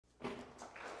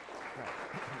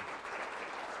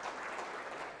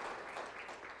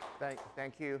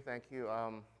Thank you.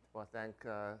 Well, thank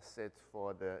Sid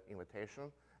for the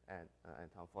invitation and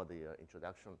Tom for the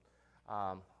introduction.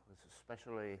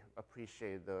 Especially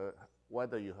appreciate the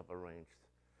weather you have arranged.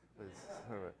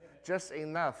 It's just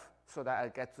enough so that I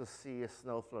get to see a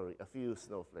few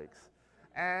snowflakes,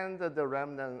 and the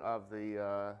remnant of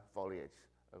the foliage.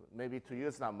 Maybe to you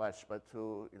it's not much, but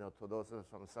to those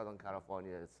from Southern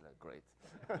California, it's great.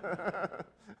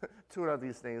 Two of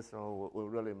these things we'll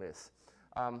really miss.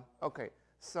 Okay,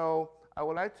 so I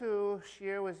would like to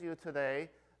share with you today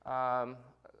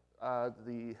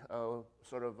the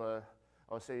sort of, I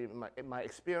would say, my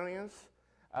experience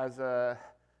as a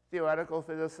theoretical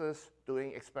physicist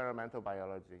doing experimental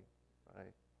biology,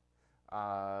 right?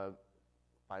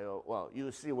 Well,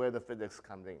 you see where the physics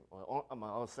comes in.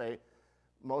 I'll say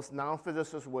most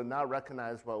non-physicists will not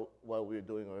recognize what we're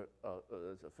doing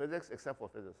as physics, except for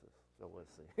physicists. So we'll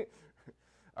see.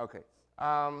 Okay.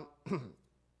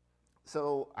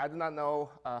 So I do not know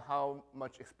how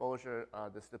much exposure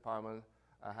this department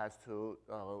has to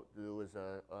do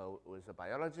with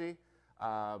biology,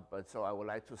 but so I would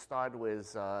like to start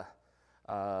with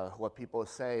what people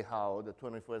say, how the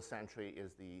 21st century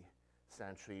is the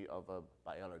century of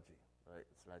biology. Right?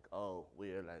 It's like, oh,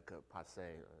 we're like passe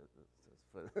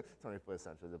for 21st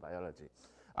century of biology.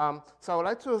 So I would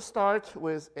like to start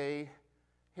with a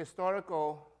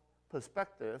historical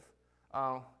perspective.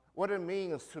 What it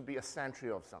means to be a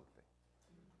century of something,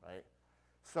 right?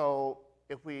 So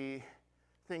if we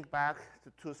think back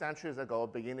to 2 centuries ago,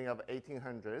 beginning of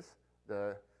 1800s,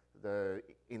 the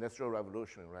Industrial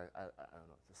Revolution, right? I don't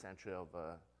know, it's a century of,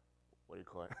 what do you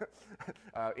call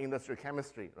it? Industry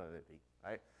chemistry,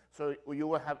 right? So you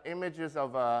will have images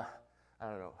of, I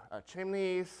don't know,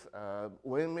 chimneys,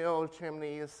 windmill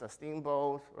chimneys,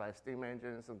 steamboats, right? Steam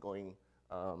engines, and going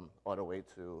all the way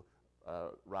to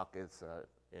rockets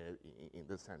in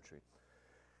this century.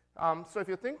 So if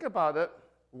you think about it,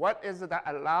 what is it that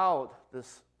allowed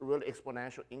this really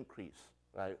exponential increase,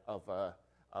 right, of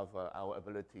our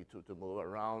ability to move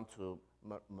around, to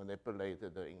manipulate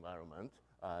the environment?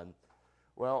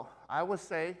 Well, I would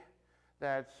say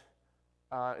that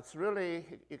it's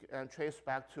really traced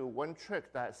back to one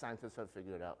trick that scientists have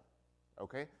figured out,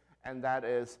 okay? And that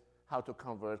is how to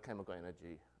convert chemical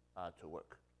energy to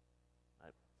work.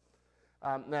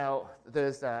 Now,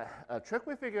 there's a trick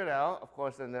we figured out, of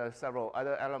course, and there are several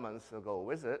other elements to go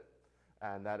with it,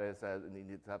 and that is that you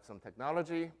need to have some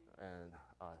technology and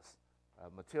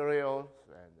materials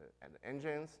and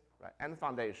engines, right? And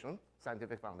foundation,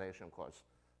 scientific foundation, of course,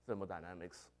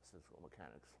 thermodynamics, physical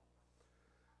mechanics.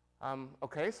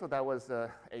 Okay, so that was the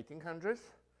 1800s.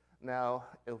 Now,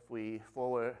 if we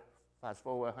fast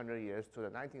forward 100 years to the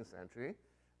 19th century,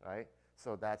 right?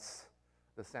 So that's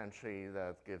the century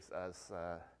that gives us,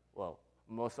 well,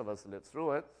 most of us lived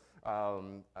through it,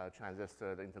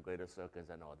 transistor, the integrated circuits,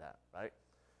 and all that, right?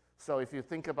 So if you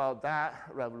think about that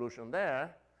revolution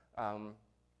there,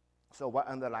 so what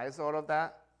underlies all of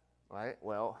that, right?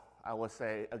 Well, I would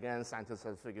say, again, scientists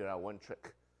have figured out one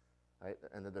trick, right?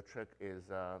 And the trick is,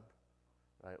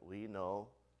 right, we know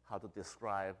how to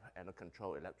describe and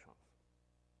control electrons.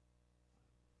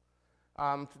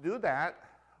 To do that,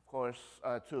 of course,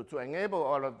 to enable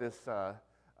all of this,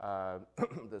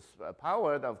 this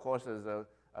power, of course, is a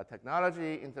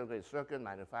technology, integrated circuit,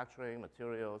 manufacturing,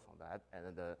 materials, all that,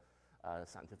 and the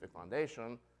scientific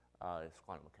foundation is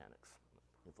quantum mechanics,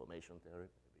 information theory,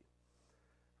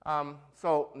 maybe.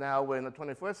 So now we're in the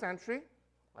 21st century,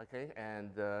 okay,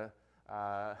 and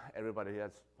everybody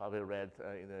has probably read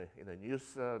in the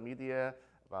news media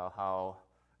about how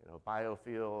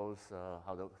biofuels,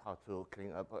 how to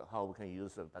clean up, how we can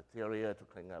use bacteria to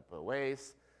clean up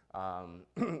waste,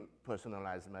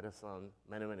 personalized medicine,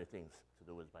 many things to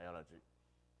do with biology,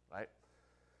 right?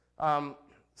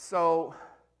 So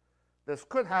this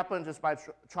could happen just by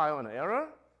trial and error,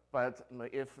 but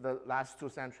if the last 2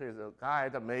 centuries are a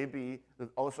guide, maybe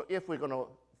also if we're going to,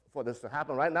 for this to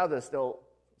happen, right now there's still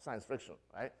science fiction,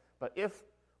 right? But if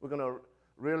we're going to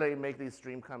really make these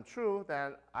dreams come true,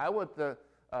 then I would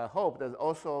hope there's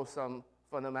also some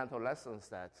fundamental lessons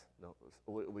that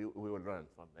we will learn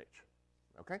from nature,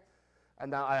 okay?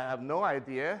 And now I have no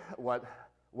idea what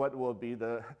will be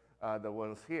the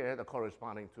ones here, the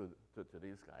corresponding to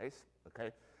these guys,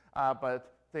 okay?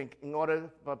 But think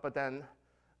then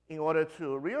in order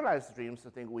to realize dreams, I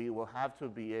think we will have to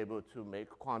be able to make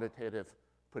quantitative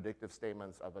predictive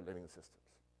statements of a living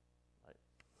systems, right?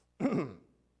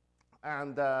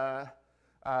 And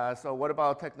so what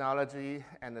about technology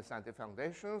and the scientific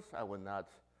foundations? I would not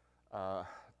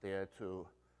dare to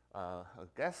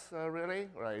guess really,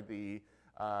 right?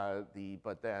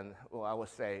 But then, well, I would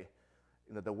say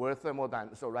the word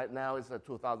thermodynamics, so right now it's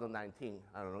 2019.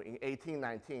 I don't know, in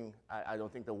 1819, I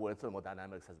don't think the word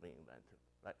thermodynamics has been invented,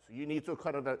 right? So you need to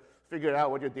kind of figure out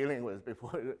what you're dealing with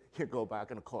before you go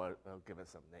back and call it, give it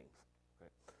some names.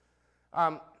 Okay?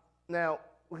 Now,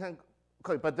 we can,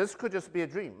 but this could just be a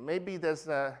dream. Maybe there's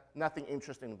nothing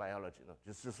interesting in biology,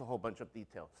 just a whole bunch of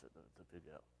details to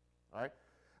figure out, all right?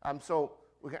 So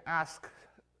we can ask,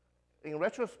 in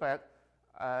retrospect,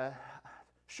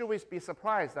 should we be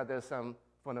surprised that there's some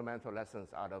fundamental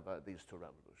lessons out of these two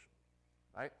revolutions,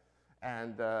 right?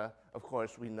 And of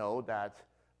course, we know that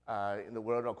in the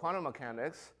world of quantum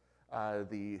mechanics,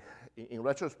 in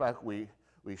retrospect, we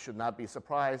should not be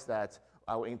surprised that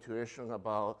our intuition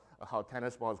about how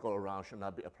tennis balls go around should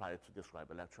not be applied to describe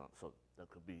electrons. So there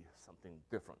could be something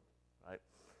different, right?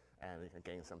 And we can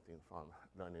gain something from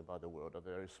learning about the world of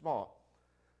very small.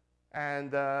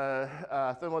 And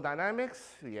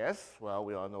thermodynamics, yes, well,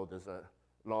 we all know there's a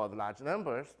law of large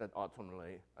numbers that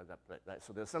ultimately adaptate, right?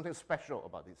 So there's something special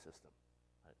about these systems,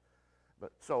 right?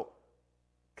 But so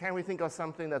can we think of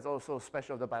something that's also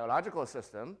special of the biological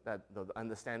system, that the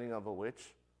understanding of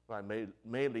which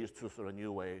may lead to sort of a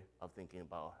new way of thinking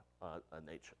about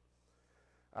nature?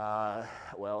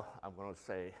 Well, I'm going to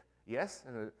say yes.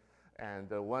 And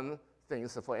one thing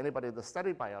is, for anybody that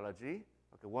study biology,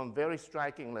 okay, one very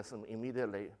striking lesson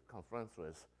immediately confronts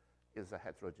with is the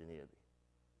heterogeneity.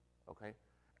 Okay,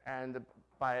 and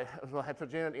by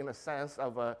heterogeneity in the sense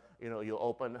of you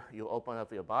open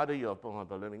up your body, you open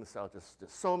up a living cell, there's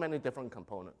so many different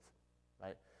components,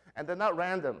 right? And they're not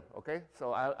random, okay?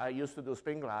 So I used to do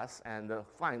spin glass, and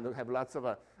fine, they have lots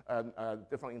of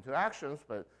different interactions,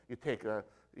 but you can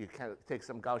take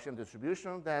some Gaussian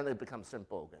distribution, then it becomes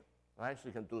simple again, right? So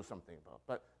you can do something about it.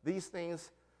 But these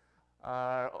things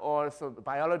so the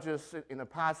biologists in the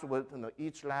past would,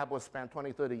 each lab would spend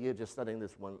 20, 30 years just studying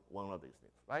this one of these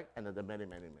things, right? And then there are many,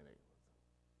 many, many.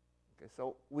 Okay,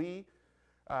 so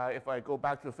if I go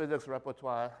back to physics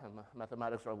repertoire and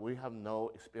mathematics, we have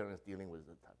no experience dealing with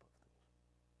this type of things,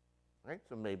 right?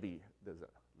 So maybe there's a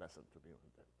lesson to be learned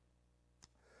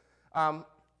there.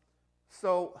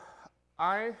 So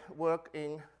I work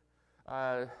in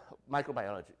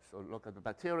microbiology, so look at the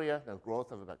bacteria, the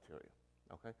growth of the bacteria,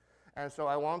 okay? And so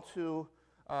I want to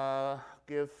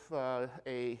give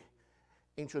a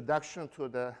introduction to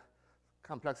the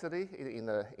complexity in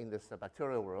this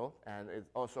bacterial world, and it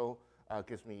also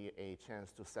gives me a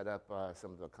chance to set up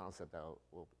some of the concepts that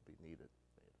will be needed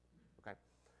later. Okay.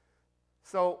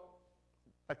 So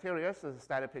bacteria is a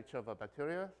static picture of a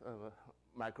bacteria,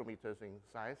 micrometers in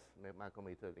size,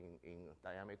 micrometers in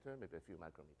diameter, maybe a few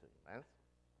micrometers in length,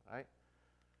 right?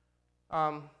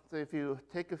 So if you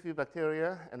take a few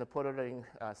bacteria and put it in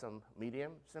some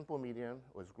medium, simple medium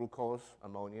with glucose,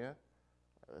 ammonia,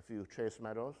 a few trace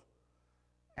metals,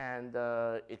 and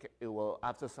it will,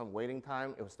 after some waiting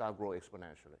time, it will start growing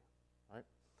exponentially, right?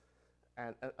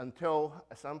 And until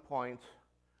at some point,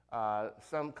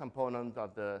 some component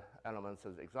of the elements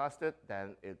is exhausted,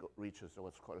 then it reaches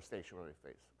what's called a stationary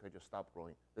phase. They just stop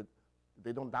growing.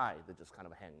 They don't die, they just kind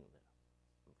of hang there,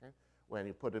 okay? When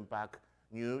you put in back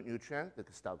new nutrient, they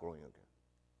can start growing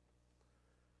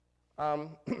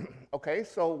again. Okay,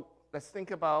 so let's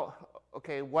think about,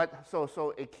 okay,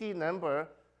 so a key number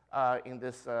in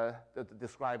this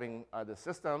describing the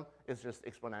system is just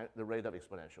the rate of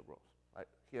exponential growth, right?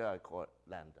 Here I call it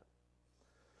lambda.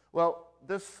 Well,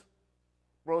 this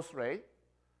growth rate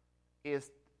is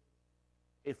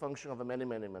a function of many,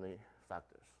 many, many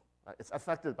factors. Right? It's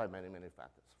affected by many, many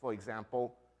factors. For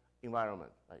example,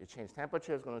 environment. Right? You change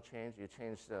temperature, it's going to change. You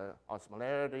change the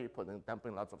osmolarity,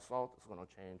 dumping lots of salt, it's going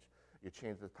to change. You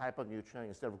change the type of nutrient.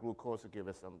 Instead of glucose, you give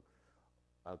it some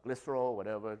glycerol,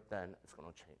 whatever, then it's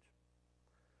going to change.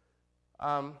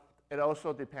 It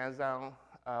also depends on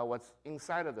what's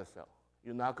inside of the cell.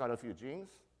 You knock out a few genes,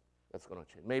 that's going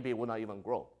to change. Maybe it will not even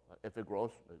grow. If it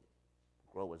grows, it will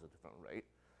grow at a different rate.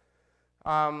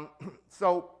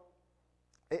 So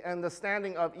an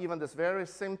understanding of even this very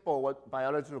simple, what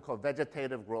biologists would call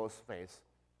vegetative growth phase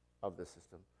of the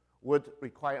system, would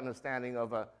require understanding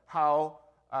of how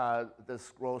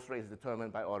this growth rate is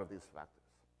determined by all of these factors.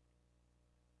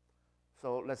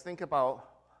 So let's think about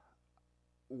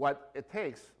what it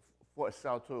takes for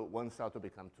one cell to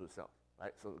become two cells,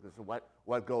 right? So this is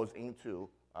what goes into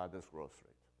this growth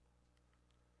rate.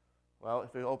 Well,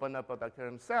 if we open up a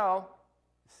bacterium cell,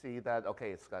 see that,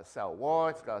 okay, it's got cell wall,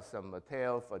 it's got some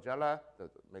tail flagella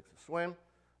that makes it swim,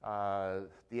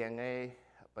 DNA, a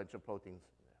bunch of proteins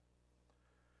in there.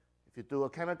 If you do a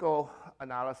chemical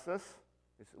analysis,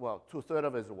 well, 2/3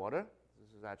 of it is water.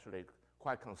 This is actually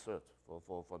quite conserved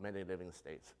for many living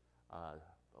states.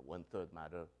 1/3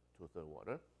 matter, 2/3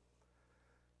 water.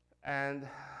 And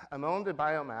among the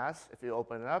biomass, if you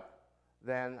open it up,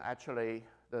 then actually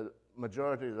the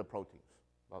majority is the proteins.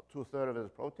 About 2/3 of it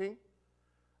is protein,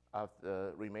 of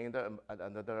the remainder,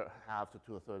 another half to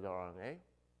 2/3 RNA.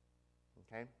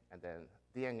 Okay, and then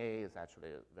DNA is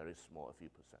actually very small, a few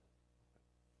percent.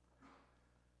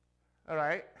 All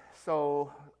right,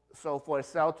 so for a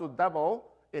cell to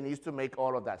double, it needs to make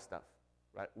all of that stuff,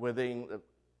 right? Within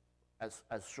as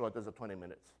short as 20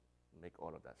 minutes, make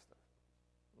all of that stuff.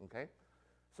 Okay,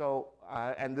 so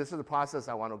and this is the process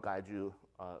I want to guide you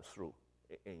through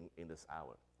in this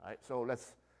hour. Right, so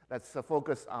let's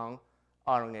focus on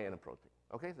RNA and protein.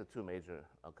 Okay, the two major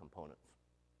components.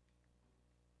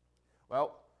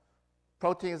 Well,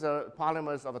 proteins are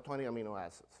polymers of 20 amino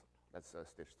acids that's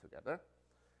stitched together.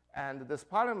 And this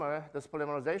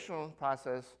polymerization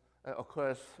process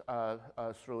occurs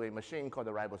through a machine called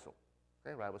the ribosome.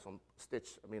 Okay, ribosome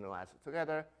stitch amino acids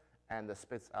together and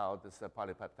spits out this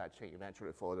polypeptide chain,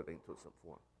 eventually folded into some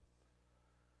form.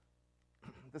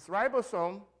 This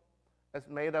ribosome is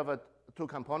made of two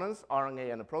components,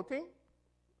 RNA and a protein.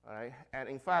 All right? And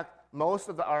in fact, most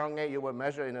of the RNA you will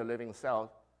measure in a living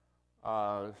cell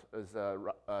is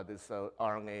this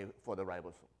RNA for the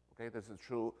ribosome. Okay, this is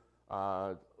true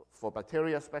for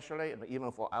bacteria especially, and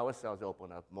even for our cells that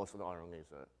open up, most of the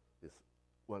RNAs are these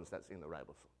ones that's in the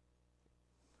ribosome.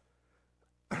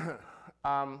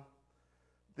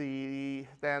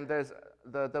 Then there's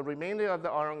the remainder of the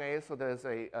RNA, so there's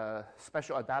a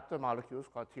special adapter molecules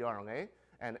called tRNA,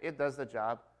 and it does the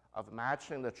job of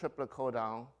matching the triplet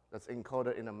codon that's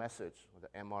encoded in a message, the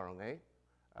mRNA,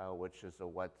 which is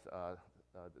what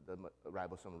the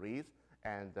ribosome reads.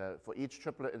 And for each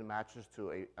triplet, it matches to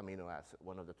an amino acid,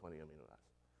 one of the 20 amino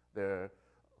acids. There are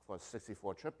for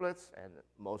 64 triplets, and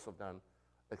most of them,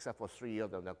 except for 3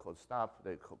 of them that code stop,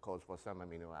 they code for some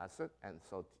amino acid. And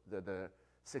so the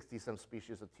 60-some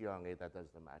species of tRNA that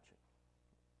does the matching.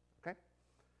 Okay?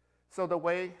 So the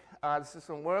way the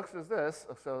system works is this.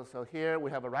 So here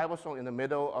we have a ribosome in the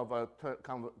middle of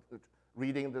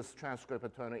reading this transcript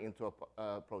and turning it into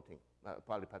a protein,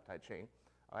 polypeptide chain.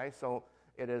 All right? So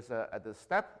it is at this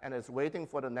step, and it's waiting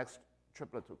for the next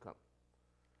triplet to come.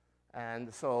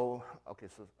 And so, okay,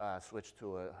 so switch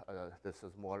to this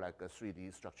is more like a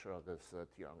 3D structure of this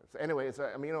tRNA. So anyway, it's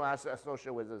an amino acid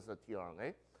associated with this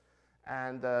tRNA.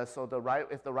 And so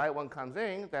if the right one comes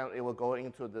in, then it will go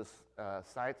into this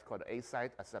site called A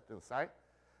site, acceptance site.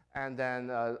 And then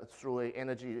through an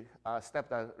energy step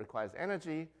that requires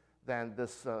energy, then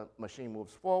this machine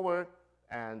moves forward,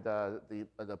 and the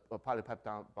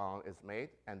polypeptide bond is made,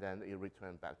 and then it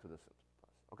returns back to the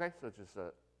cytoplasm. Okay, so just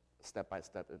step by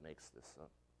step it makes this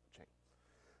chain.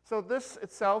 So this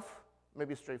itself may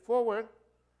be straightforward,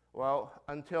 well,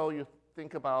 until you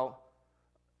think about,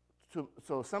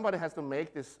 so somebody has to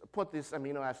put this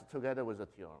amino acid together with a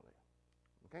tRNA,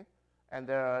 okay? And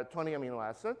there are 20 amino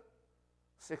acids,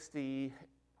 60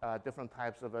 different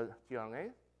types of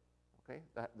tRNA, okay?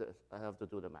 I have to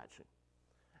do the matching.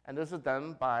 And this is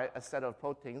done by a set of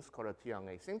proteins called a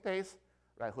tRNA synthase,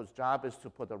 right, whose job is to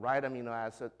put the right amino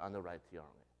acid on the right tRNA.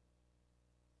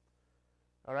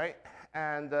 All right,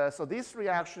 and so these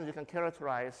reactions you can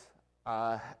characterize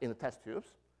in the test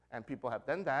tubes, and people have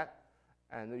done that.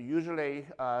 And usually,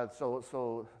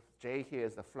 so J here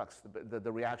is the flux,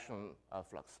 the reaction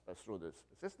flux through this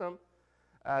system,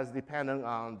 as depending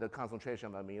on the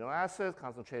concentration of amino acids,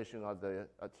 concentration of the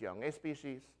tRNA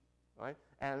species, right?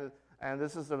 And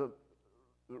this is a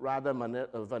rather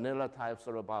vanilla type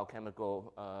sort of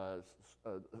biochemical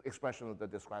expression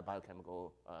that describe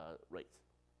biochemical rates.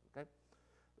 Okay.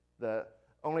 The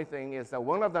only thing is that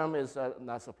one of them is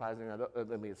not surprising. I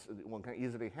mean, one can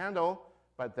easily handle,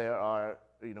 but there are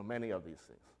many of these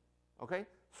things. Okay.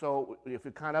 So if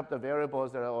you count up the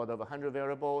variables, there are order of 100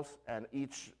 variables, and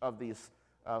each of these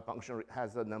function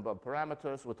has a number of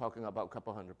parameters. We're talking about a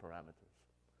couple hundred parameters.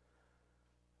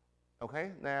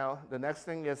 Okay, now the next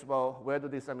thing is, well, where do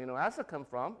these amino acids come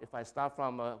from? If I start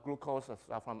from glucose or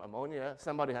start from ammonia,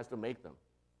 somebody has to make them,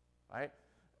 right?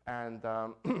 And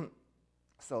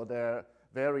so there are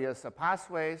various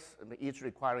pathways, each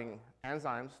requiring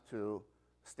enzymes to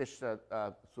stitch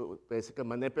to basically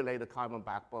manipulate the carbon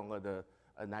backbone or the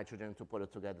nitrogen to put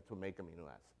it together to make amino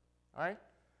acid, all right?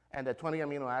 And there are 20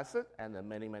 amino acids, and there are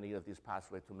many, many of these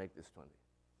pathways to make this 20.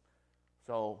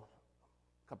 So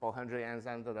couple hundred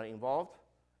enzymes that are involved,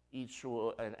 each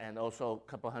will, and also a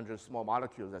couple hundred small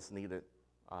molecules that's needed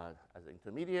as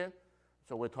intermediate.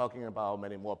 So we're talking about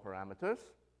many more parameters,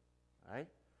 right?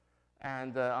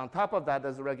 And on top of that,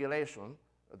 there's a regulation.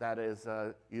 That is,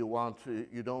 you want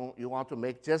to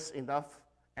make just enough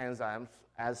enzymes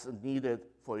as needed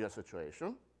for your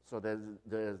situation. So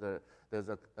there's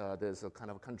a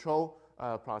kind of control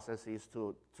processes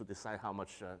to decide how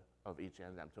much of each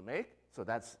enzyme to make. So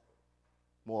that's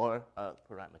more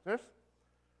parameters.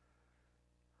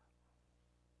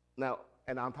 Now,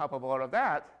 and on top of all of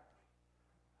that,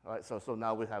 all right, so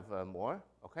now we have more,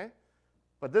 okay?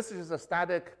 But this is a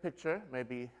static picture,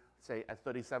 maybe say at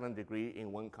 37 degrees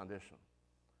in one condition.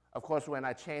 Of course, when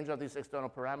I change all these external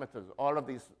parameters, all of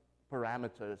these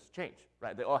parameters change,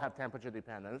 right? They all have temperature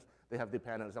dependence. They have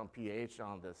dependence on pH,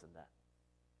 on this and that,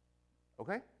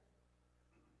 okay?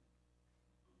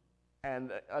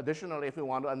 And additionally, if we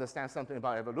want to understand something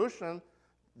about evolution,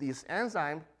 these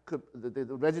enzymes, the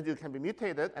residue can be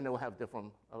mutated and it will have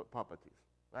different properties,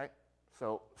 right?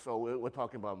 So we're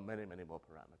talking about many, many more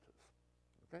parameters,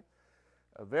 okay?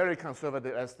 A very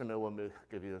conservative estimate will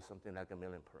give you something like 1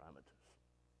 million parameters.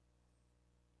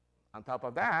 On top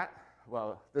of that,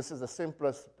 well, this is the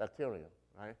simplest bacterium,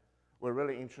 right? We're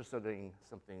really interested in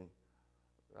something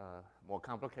more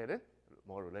complicated,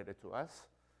 more related to us,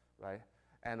 right?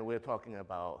 And we're talking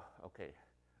about, okay,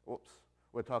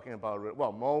 we're talking about,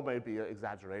 well, mole may be an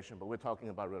exaggeration, but we're talking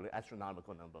about really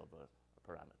astronomical number of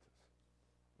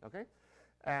parameters, okay?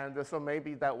 And so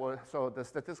maybe that was, so the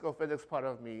statistical physics part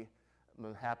of me,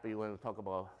 I'm happy when we talk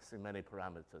about so many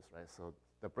parameters, right? So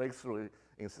the breakthrough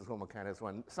in statistical mechanics,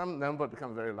 when some number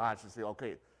becomes very large, you say,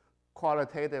 okay,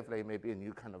 qualitatively, maybe a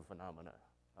new kind of phenomena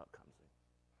comes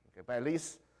in, okay? But at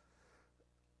least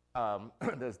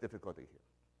there's difficulty here.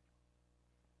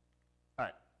 All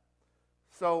right,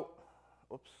 so,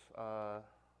 sorry,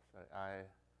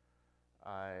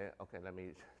 okay, let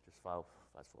me just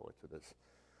fast forward to this.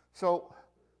 So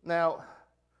now,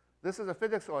 this is a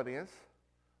physics audience,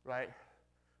 right?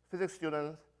 Physics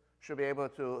students should be able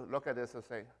to look at this and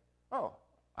say, oh,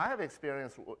 I have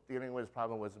experience dealing with this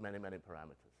problem with many, many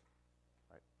parameters,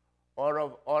 right?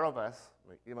 All of us,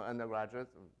 even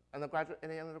undergraduates,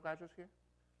 any undergraduates here?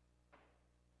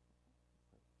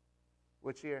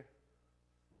 Which year?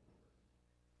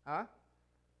 Huh?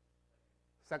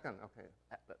 Second, okay,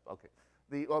 okay.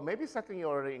 Or maybe second you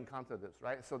already encountered this,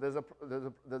 right? So there's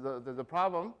a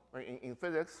problem in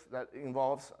physics that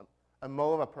involves a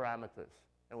mole of parameters,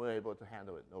 and we're able to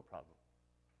handle it, no problem.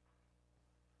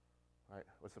 Right?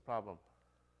 What's the problem?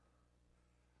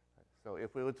 Right. So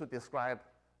if we were to describe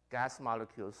gas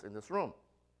molecules in this room,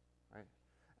 right,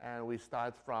 and we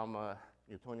start from a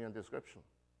Newtonian description,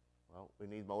 well, we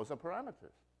need moles of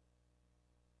parameters.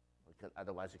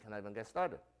 Otherwise, you cannot even get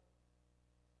started.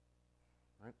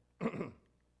 Right?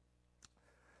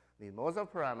 Need moles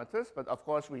of parameters, but of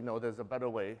course, we know there's a better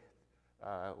way,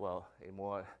 well, a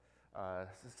more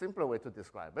simpler way to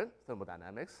describe it,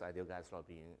 thermodynamics, ideal gas law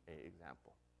being an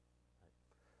example.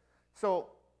 Right? So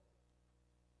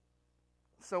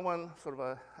someone, sort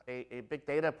of a big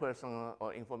data person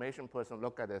or information person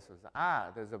look at this and say,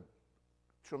 there's a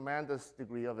tremendous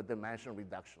degree of a dimension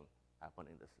reduction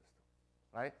happening in the system,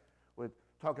 right? We're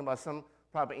talking about some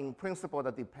problem in principle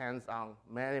that depends on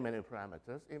many, many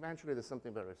parameters. Eventually, there's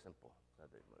something very simple that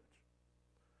emerge.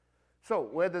 So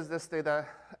where does this data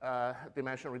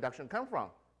dimension reduction come from?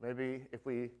 Maybe if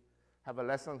we have a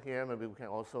lesson here, maybe we can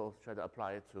also try to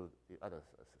apply it to the other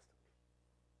systems.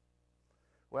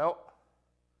 Well,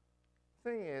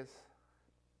 thing is,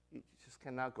 you just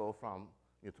cannot go from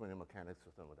Newtonian mechanics to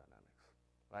thermodynamics,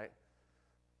 right?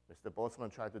 Mr. Boltzmann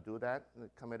tried to do that and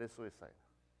committed suicide.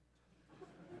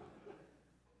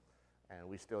 And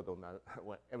we still don't know.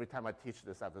 Every time I teach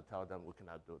this, I have to tell them we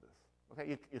cannot do this.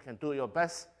 Okay, you can do your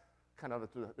best,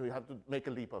 you have to make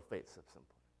a leap of faith, it's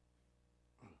simple.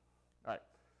 All right.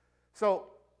 So,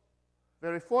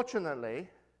 very fortunately,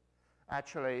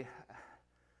 actually,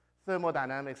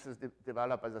 thermodynamics is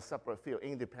developed as a separate field,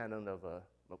 independent of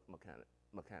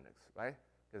mechanics, right?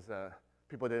 Because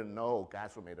people didn't know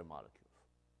gas were made of molecules,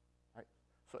 right?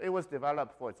 So it was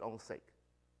developed for its own sake.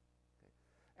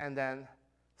 Okay. And then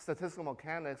statistical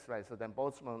mechanics, right? So then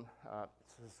Boltzmann,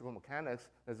 statistical mechanics,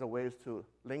 there's a ways to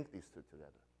link these two together.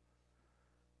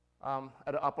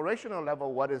 At an operational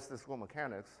level, what is statistical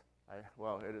mechanics? Right?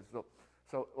 Well, it is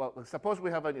well, suppose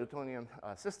we have a Newtonian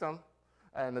system,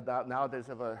 and now there's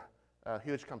a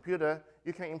huge computer.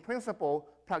 You can, in principle,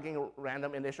 plug in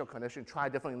random initial condition, try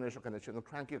different initial conditions, and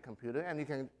crank your computer, and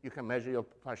you can measure your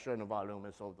pressure and volume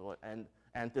and so forth,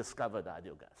 and discover the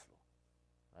ideal gas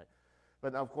law. Right?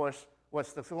 But of course, what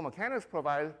statistical mechanics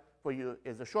provide for you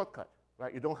is a shortcut,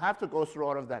 right? You don't have to go through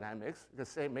all of dynamics. You can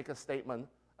say, make a statement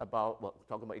about, well,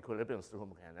 talking about equilibrium statistical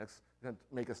mechanics. You can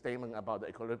make a statement about the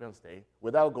equilibrium state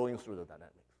without going through the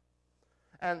dynamics.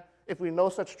 And if we know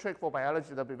such trick for biology,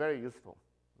 that'd be very useful,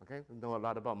 okay? We know a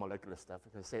lot about molecular stuff.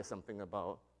 We can say something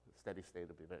about steady state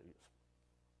will be very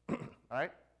useful. All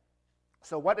right?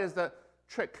 So what is the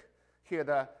trick here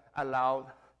that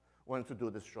allowed one to do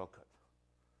this shortcut?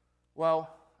 Well,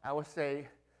 I would say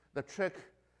the trick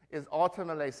is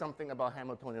ultimately something about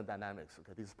Hamiltonian dynamics.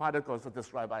 Okay? These particles are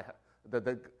described by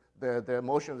the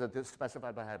motions are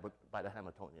specified by the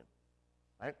Hamiltonian,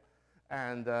 right?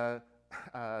 And the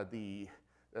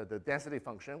density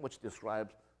function, which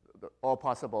describes all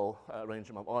possible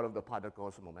arrangement of all of the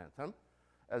particles' momentum,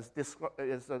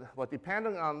 well,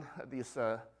 depending on these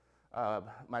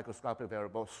microscopic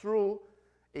variables through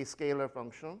a scalar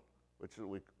function, which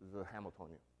is the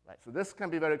Hamiltonian. Right? So this can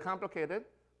be very complicated,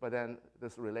 but then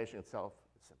this relation itself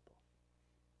is simple.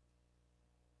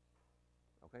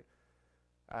 Okay?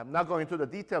 I'm not going into the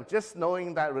detail. Just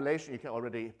knowing that relation, you can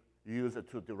already use it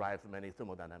to derive many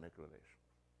thermodynamic relations.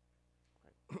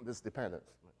 Right? This dependence.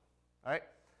 All right?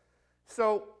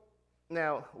 So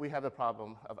now we have the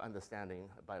problem of understanding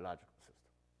a biological system.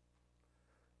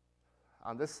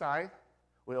 On this side,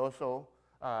 we also,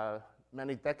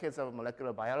 many decades of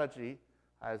molecular biology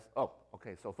has,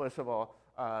 so first of all,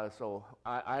 well,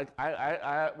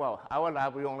 our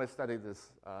lab, we only study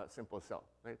this simple cell,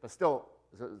 right? But still,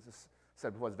 this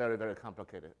cell was very, very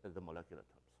complicated in the molecular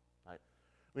terms, right?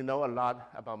 We know a lot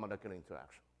about molecular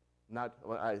interaction. Not,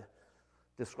 well, I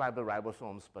describe the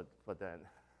ribosomes, but then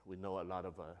we know a lot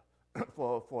of,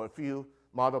 for a few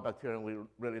model bacterium, we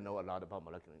really know a lot about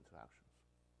molecular interactions.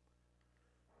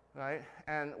 Right?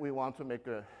 And we want to make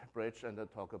a bridge and then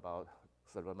talk about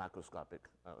sort of macroscopic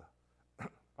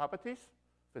properties,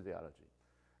 physiology.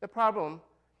 The problem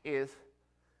is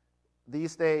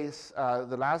these days,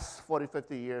 the last 40,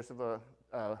 50 years of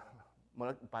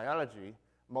biology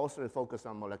mostly focused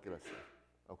on molecular stuff,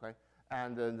 okay?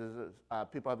 And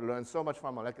people have learned so much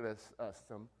from molecular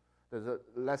system, there's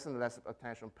less and less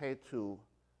attention paid to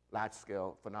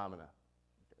large-scale phenomena,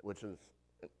 which is,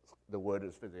 the word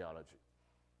is physiology.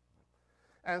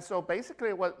 And so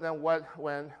basically, when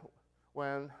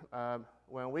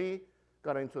we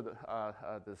got into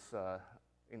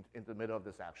into the middle of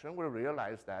this action, we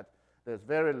realized that there's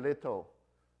very little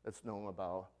that's known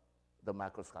about the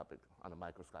microscopic on the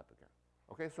microscopic end.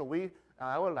 Okay, so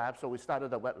our lab, so we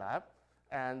started a wet lab,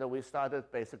 and we started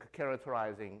basically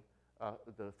characterizing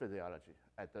the physiology.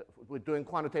 We're doing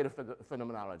quantitative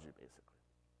phenomenology, basically.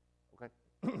 Okay.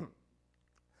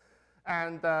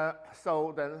 And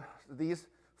so then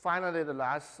finally, the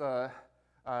last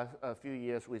few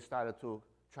years, we started to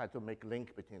try to make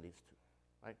link between these two,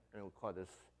 right? And we call this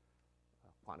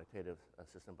quantitative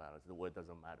system biology. The word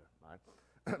doesn't matter, right?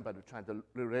 But we're trying to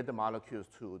relate the molecules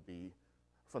to the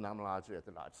phenomenology at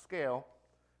the large scale.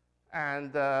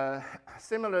 And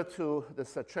similar to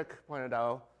this trick pointed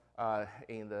out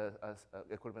in the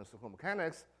equilibrium system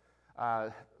mechanics,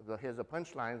 here's a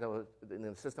punchline that in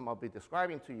the system I'll be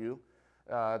describing to you.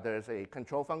 There's a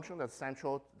control function that's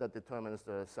central that determines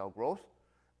the cell growth.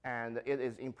 And it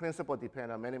is in principle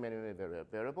dependent on many, many, many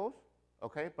variables.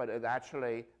 Okay? But it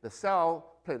actually, the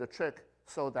cell played the trick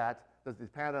so that the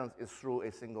dependence is through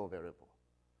a single variable.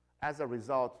 As a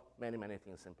result, many, many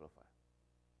things simplify.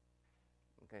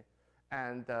 Okay?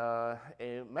 And a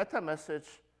meta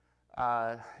message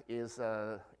is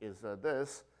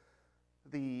this.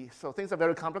 So things are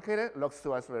very complicated, looks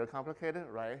to us very complicated,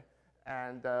 right?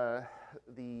 And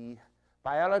the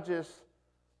biologists,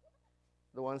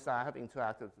 the ones that I have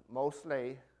interacted with,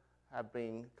 mostly have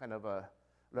been kind of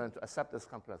learned to accept this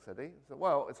complexity. So,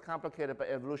 well, it's complicated, but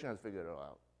evolution has figured it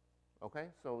out. Okay?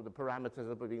 So the parameters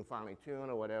are being finely tuned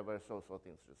or whatever, so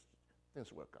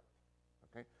things work out.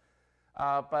 Okay?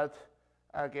 But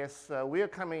I guess we are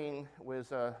coming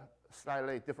with a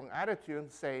slightly different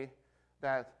attitude, say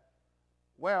that,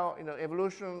 well,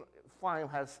 evolution fine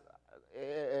has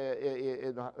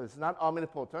it's not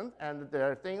omnipotent, and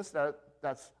there are things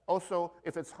that's also,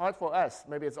 if it's hard for us,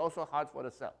 maybe it's also hard for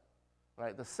the cell,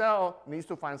 right? The cell needs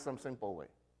to find some simple way,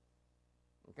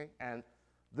 okay? And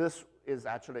this is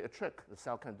actually a trick the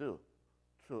cell can do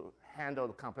to handle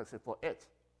the complexity for it,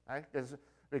 right?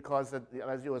 Because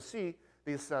as you will see,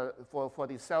 for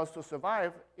these cells to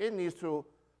survive, it needs to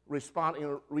respond in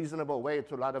a reasonable way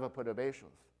to a lot of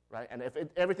perturbations, right? And if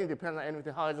everything depends on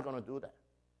anything, how is it going to do that?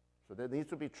 So there needs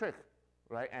to be trick,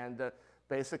 right? And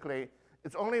basically,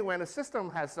 it's only when a system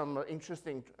has some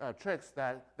interesting tricks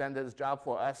that then there's a job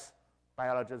for us,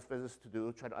 biologists, physicists, to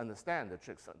do, try to understand the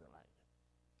tricks underlying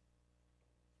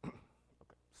it.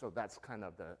 Okay, so that's kind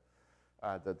of the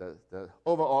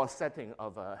overall setting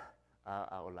of our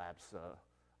lab's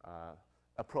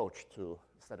approach to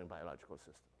studying biological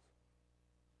systems.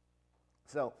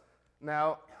 So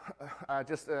now,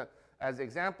 just as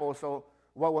example, so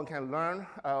what one can learn,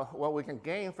 what we can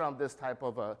gain from this type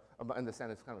of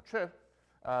understanding this kind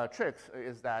of tricks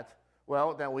is that,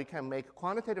 well, then we can make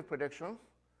quantitative predictions,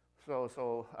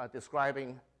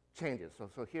 describing changes.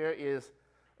 So here is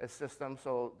a system.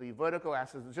 So the vertical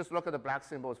axis, just look at the black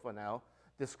symbols for now,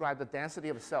 describe the density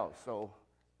of cells. So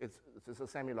it's a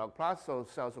semi-log plot, so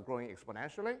cells are growing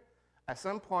exponentially. At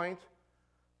some point,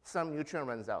 some nutrient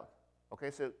runs out.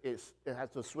 Okay, so it has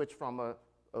to switch from a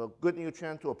good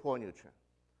nutrient to a poor nutrient.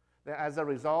 Then as a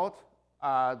result,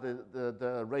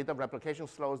 the rate of replication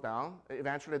slows down.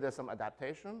 Eventually, there's some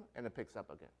adaptation, and it picks up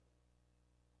again.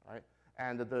 Right?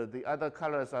 And the other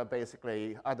colors are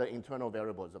basically other internal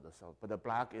variables of the cell, but the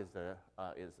black is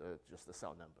just the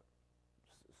cell number,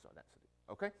 cell density.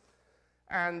 Okay,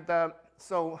 and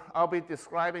so I'll be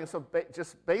describing. So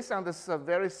just based on this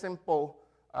very simple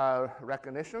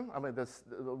recognition, I mean,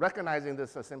 recognizing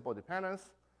this simple dependence,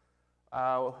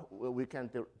 we can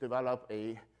develop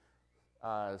a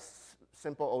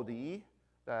simple ODE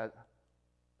that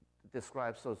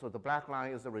describes. So the black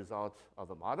line is the result of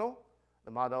a model. The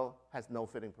model has no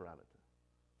fitting parameter.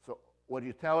 So what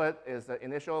you tell it is the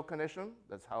initial condition,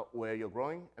 that's where you're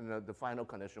growing, and the final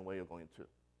condition where you're going to.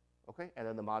 Okay? And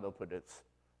then the model predicts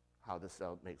how the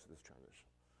cell makes this transition.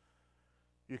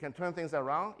 You can turn things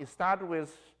around. You start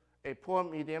with a poor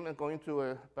medium and going to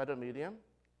a better medium.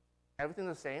 Everything's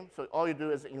the same. So all you do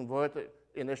is invert the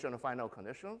initial and final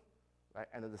condition, right?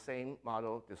 And then the same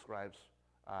model describes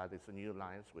these new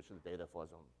lines, which is data for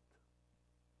zone.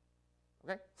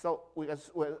 Okay, so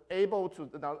we're able to,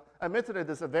 now admittedly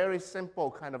this is a very simple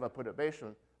kind of a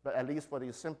perturbation, but at least for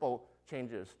these simple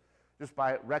changes, just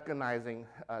by recognizing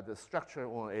the structure,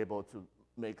 we're able to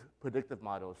make predictive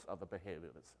models of the behavior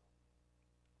of the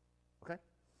cell.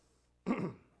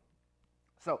 Okay?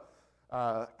 So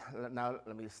now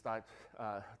let me start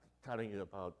telling you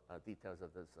about details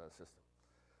of this system.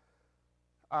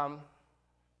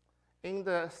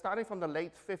 Starting from the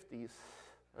late 50s,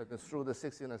 through the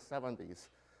 60s and 70s.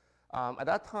 At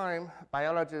that time,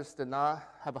 biologists did not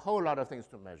have a whole lot of things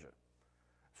to measure.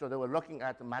 So they were looking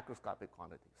at the macroscopic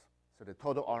quantities, so the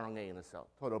total RNA in the cell,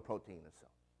 total protein in the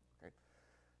cell. Okay?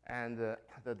 And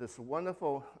this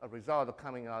wonderful result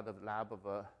coming out of the lab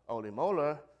of Ole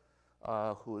Moller,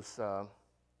 who's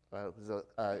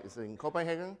in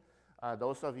Copenhagen.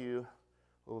 Those of you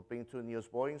who've been to Niels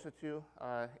Bohr Institute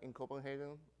in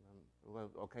Copenhagen,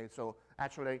 okay, so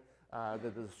actually,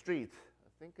 the street, I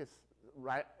think it's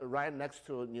right next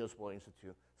to Niels Bohr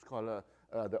Institute. It's called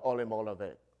the Ole Moller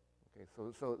Way. Okay,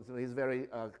 so he's very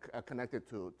connected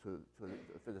to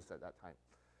physics at that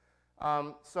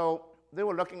time. So they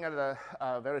were looking at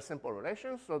a very simple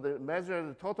relation. So they measure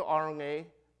the total RNA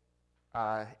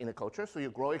in a culture. So you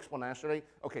grow exponentially.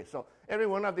 Okay, so every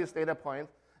one of these data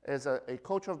points is a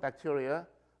culture of bacteria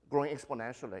growing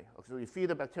exponentially. Okay, so you feed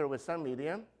the bacteria with some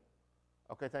medium.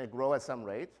 Okay, then it grow at some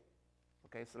rate.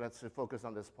 Okay, so let's focus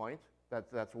on this point.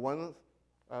 That's one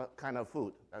kind of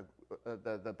food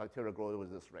that the bacteria grow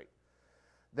with this rate.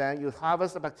 Then you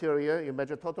harvest the bacteria, you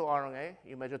measure total RNA,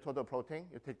 you measure total protein,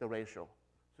 you take the ratio.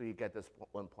 So you get this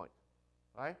 1 point,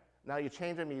 right? Now you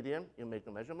change the medium, you make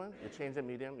a measurement. You change the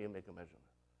medium, you make a measurement.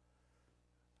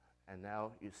 And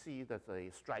now you see that's a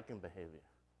striking behavior,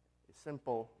 a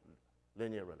simple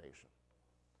linear relation.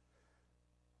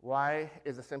 Why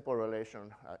is a simple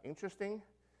relation interesting?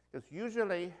 Because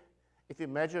usually, if you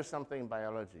measure something in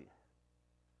biology,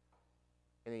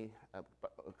 any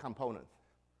component,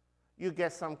 you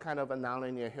get some kind of a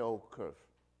nonlinear Hill curve,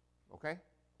 okay?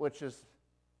 Which is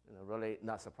really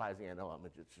not surprising at all. I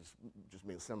mean, it just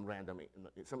means some random,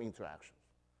 some interactions.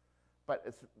 But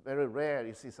it's very rare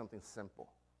you see something simple.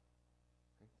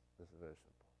 Okay? This is very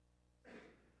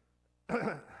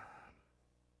simple.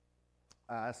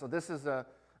 So this is a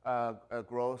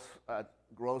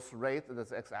growth rate,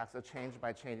 that's x-axis, changed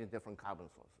by changing different carbon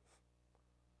sources.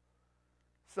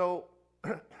 So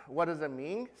what does it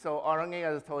mean? So RNA,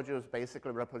 as I told you, is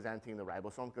basically representing the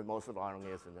ribosome, because most of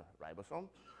RNA is in the ribosome.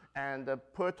 And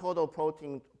per total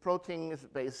protein is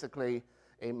basically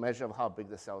a measure of how big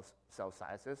the cell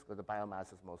size is, because the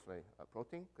biomass is mostly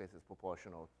protein, because it's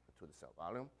proportional to the cell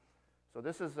volume. So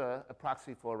this is a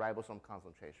proxy for ribosome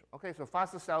concentration. Okay, so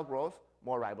faster cell growth,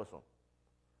 more ribosome.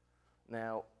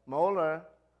 Now, Moller,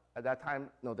 at that time,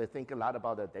 they think a lot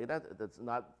about the data. There's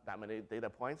not that many data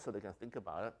points, so they can think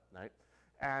about it, right?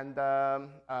 And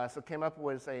so came up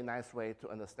with a nice way to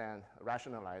understand,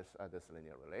 rationalize this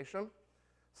linear relation.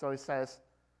 So it says,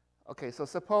 okay, so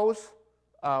suppose,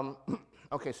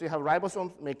 okay, so you have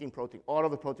ribosomes making protein. All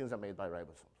of the proteins are made by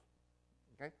ribosomes,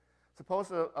 okay? Suppose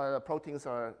the proteins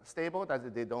are stable,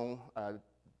 that they don't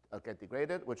get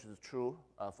degraded, which is true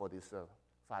for these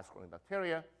fast-growing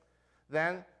bacteria,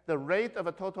 then the rate of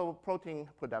a total protein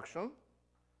production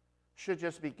should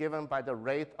just be given by the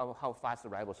rate of how fast the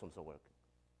ribosomes are working.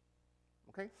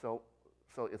 Okay, so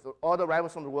if all the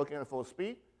ribosomes are working at full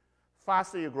speed,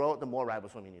 faster you grow, the more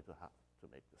ribosome you need to have to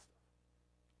make this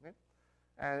stuff. Okay?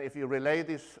 And if you relate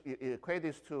these, you equate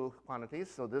these two quantities,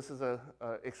 so this is a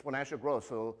exponential growth,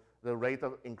 so the rate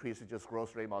of increase is just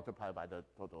growth rate multiplied by the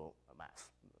total mass,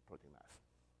 protein mass,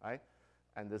 right?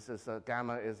 And this is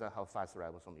gamma is how fast the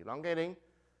ribosome elongating.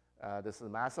 This is the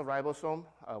mass of ribosome,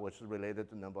 which is related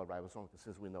to the number of ribosomes,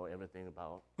 since we know everything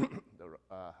about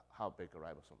how big a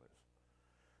ribosome is.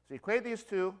 So you equate these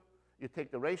two, you take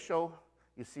the ratio,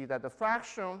 you see that the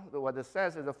fraction, what it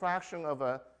says is the fraction of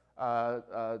a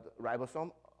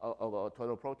ribosome of a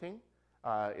total protein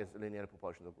is linearly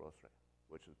proportional to growth rate,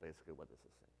 which is basically what this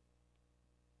is saying.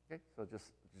 Okay, so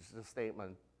just a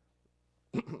statement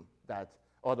that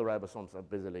all the ribosomes are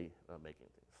busily making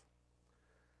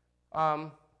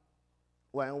things.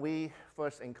 When we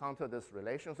first encounter this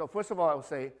relation, so first of all, I would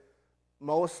say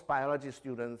most biology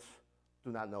students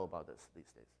do not know about this these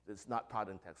days. It's not taught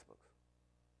in textbooks.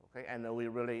 Okay, and we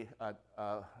really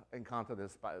encounter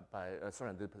this by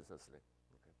serendipitously.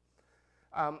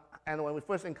 Okay. And when we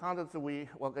first encountered it,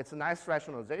 well, it's a nice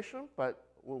rationalization, but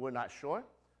we were not sure.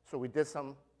 So we did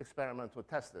some experiment to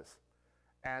test this.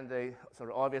 And the sort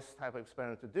of obvious type of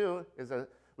experiment to do is that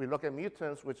we look at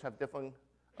mutants which have different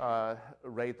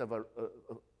rate of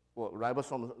well,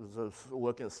 ribosomes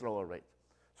working at a slower rate.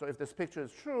 So if this picture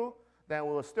is true, then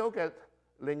we will still get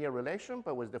linear relation,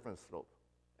 but with different slope.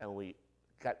 And we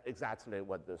got exactly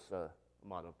what this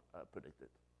model predicted.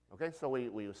 Okay, so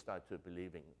we start to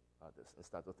believing this and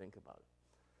start to think about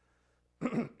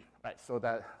it. Right, so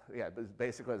that, yeah,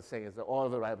 basically the saying is that all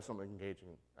of the ribosomes are engaging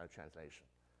in translation.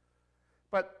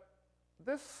 But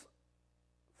this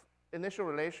initial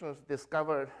relation was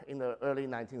discovered in the early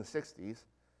 1960s.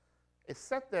 It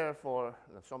sat there for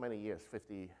so many years,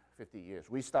 50 years.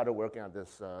 We started working on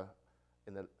this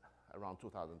around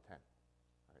 2010.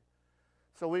 Right?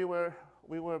 So we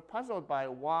were puzzled by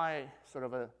why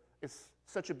it's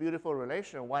such a beautiful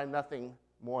relation, why nothing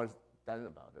more is done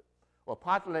about it. Well,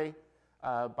 partly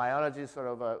biology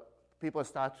people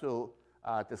start to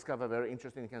discover very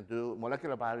interesting things can do.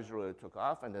 Molecular biology really took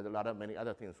off, and there's many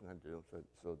other things we can do,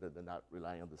 so that they're not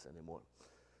relying on this anymore.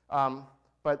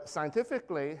 But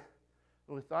scientifically,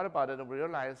 we thought about it and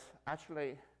realized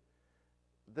actually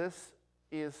this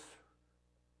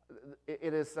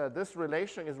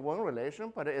relation is one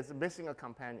relation, but it is missing a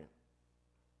companion.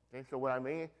 Okay, so what I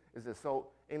mean is this. So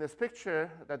in this picture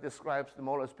that describes the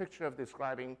Molar's picture of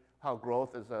describing how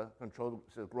growth is controlled,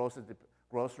 so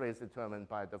growth rate is determined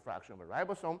by the fraction of a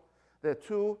ribosome. There are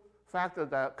two factors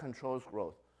that controls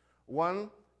growth. One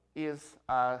is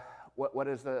what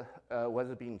is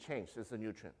being changed? It's the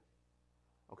nutrient.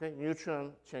 Okay,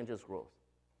 nutrient changes growth,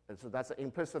 and so that's an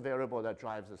implicit variable that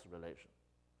drives this relation.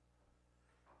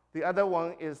 The other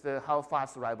one is how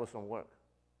fast the ribosome work.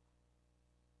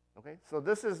 Okay, so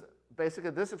this is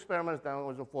basically this experiment is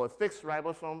done for a fixed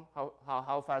ribosome,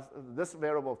 how fast this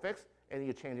variable fixed, and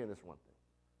you're changing this one thing.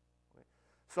 Okay.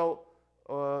 So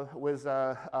with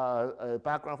a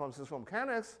background from physical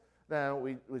mechanics, then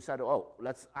we said, oh,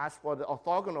 let's ask for the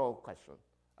orthogonal question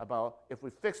about if we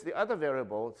fix the other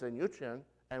variable, it's a nutrient,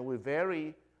 and we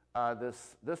vary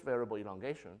this variable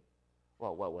elongation,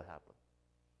 well, what would happen?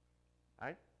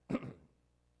 Right?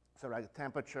 So like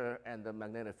temperature and the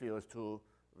magnetic field is two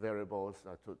variables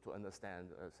to understand,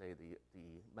 say, the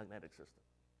magnetic system.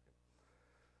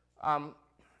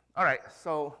 All right,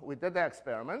 so we did that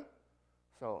experiment.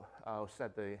 So I'll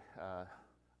set the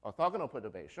orthogonal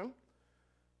perturbation,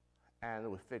 and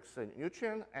we fix the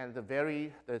nutrient, and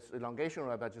this elongation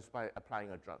rate just by applying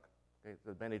a drug. Okay,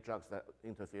 there are many drugs that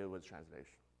interfere with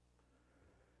translation.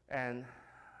 And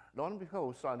lo and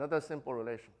behold, we saw another simple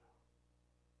relation,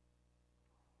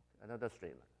 another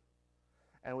straight line.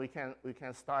 And we can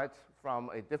start from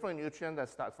a different nutrient that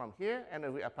starts from here, and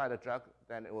if we apply the drug,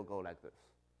 then it will go like this.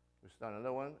 We start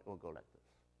another one, it will go like this.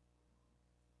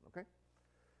 Okay?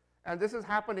 And this is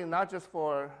happening not just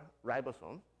for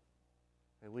ribosomes.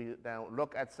 We then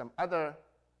look at some other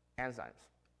enzymes.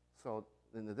 So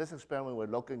in this experiment, we're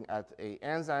looking at an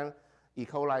enzyme E.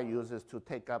 coli uses to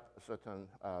take up certain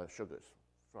sugars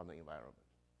from the environment.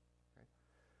 Okay?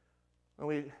 When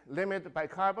we limit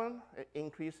bicarbon, it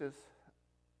increases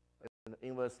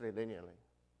inversely linearly.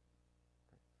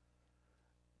 Okay?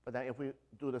 But then if we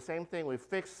do the same thing, we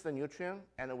fix the nutrient,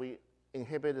 and we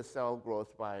inhibit the cell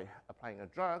growth by applying a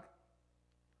drug,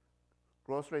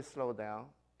 growth rate slows down,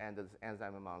 and the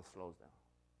enzyme amount slows down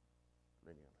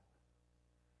linearly.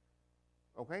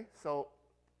 Okay, so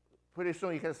pretty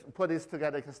soon you can put these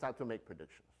together, you can start to make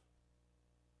predictions.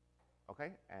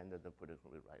 Okay, and the prediction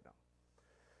will be right now.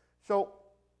 So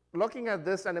looking at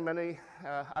this and many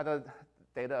other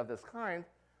data of this kind,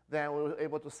 then we were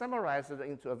able to summarize it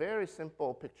into a very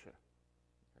simple picture.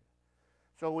 Okay.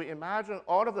 So we imagine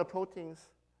all of the proteins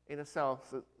in a cell,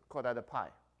 so call that a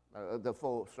pie, the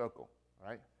full circle,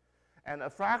 right? And a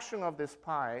fraction of this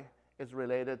pie is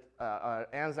related,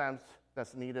 enzymes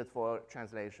that's needed for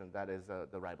translation, that is the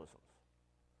ribosomes.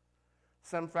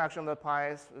 Some fraction of the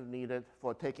pie is needed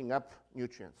for taking up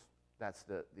nutrients, that's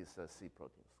these C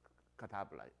proteins,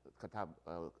 catabolic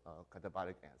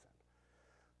enzyme.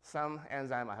 Some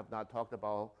enzyme I have not talked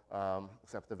about,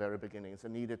 except the very beginning, is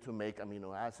needed to make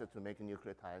amino acid, to make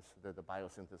nucleotides, the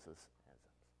biosynthesis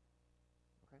enzymes.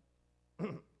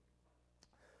 Okay?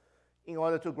 In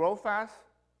order to grow fast,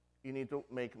 you need to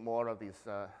make more of these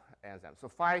enzymes. So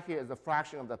phi here is a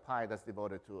fraction of the pie that's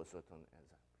devoted to a certain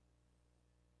enzyme.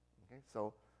 Okay?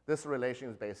 So this relation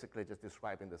is basically just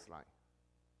describing this line.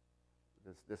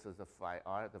 This is the phi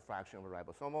r, the fraction of the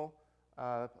ribosomal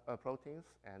proteins,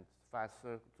 and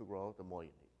faster to grow, the more you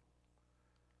need.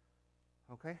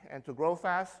 Okay, and to grow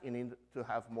fast, you need to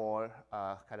have more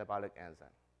catabolic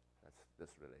enzyme. That's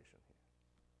this relation here.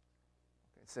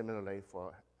 Okay, similarly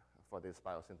for these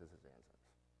biosynthesis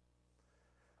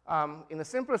enzymes. In the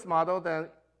simplest model, then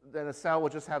a cell will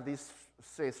just have these,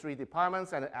 say, 3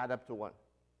 departments and add up to 1.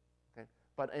 Okay,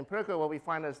 but empirically, what we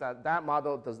find is that that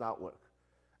model does not work.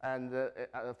 And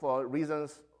for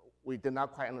reasons we did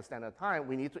not quite understand at the time,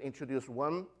 we need to introduce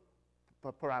one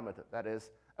parameter. That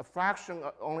is,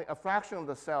 only a fraction of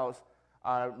the cells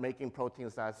are making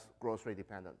proteins that's growth rate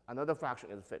dependent. Another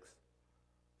fraction is fixed.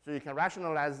 So you can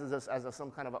rationalize this as some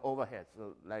kind of an overhead.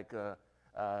 So like,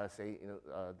 say,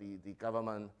 the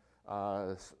government,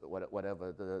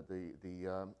 whatever, the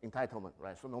entitlement,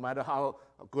 right? So no matter how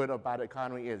good or bad the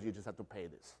economy is, you just have to pay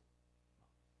this.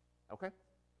 Okay?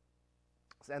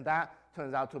 And that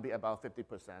turns out to be about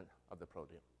 50% of the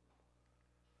protein.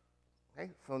 Okay,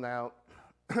 so now,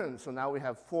 we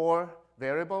have 4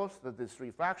 variables, these 3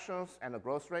 fractions, and the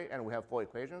growth rate, and we have 4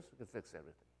 equations. We can fix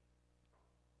everything.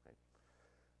 Okay.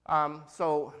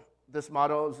 So this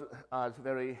model is a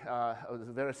very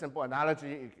simple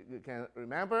analogy. You can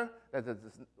remember that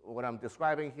what I'm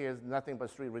describing here is nothing but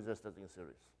 3 resistors in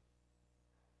series.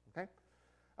 Okay.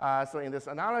 So in this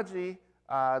analogy,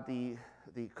 the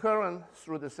current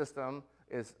through the system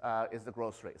is the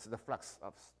growth rate. It's the flux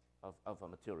of a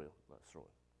material through it.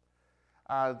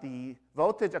 The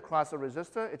voltage across the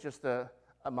resistor is just the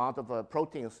amount of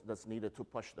proteins that's needed to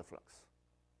push the flux.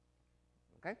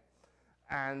 Okay?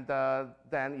 And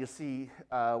then you see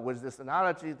with this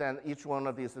analogy, then each one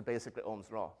of these is basically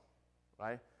Ohm's law,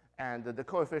 right? And the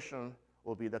coefficient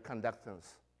will be the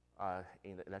conductance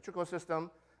in the electrical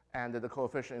system, and the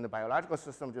coefficient in the biological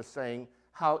system just saying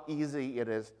how easy it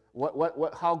is,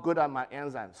 how good are my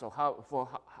enzymes, so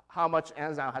how much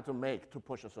enzyme I have to make to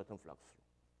push a certain flux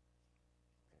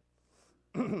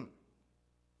through.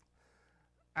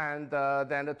 And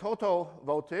then the total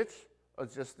voltage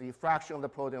is just the fraction of the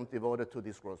protein devoted to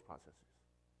these growth processes.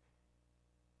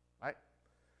 Right?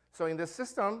 So in this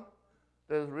system,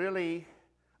 there's really,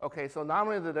 okay, so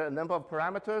normally the number of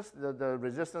parameters, the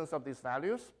resistance of these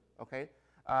values, okay,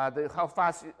 how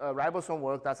fast ribosome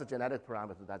work, that's a genetic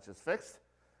parameter that's just fixed.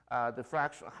 The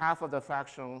fraction, half of the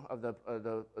fraction of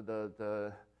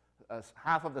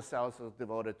half of the cells is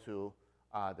devoted to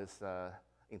this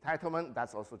entitlement,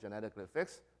 that's also genetically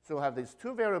fixed. So we have these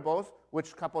 2 variables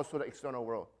which couples to the external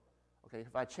world. Okay,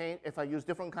 if I use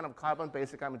different kind of carbon,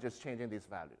 basically I'm just changing these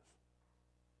values.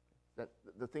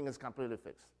 The thing is completely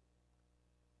fixed.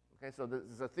 Okay, so this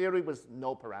is a theory with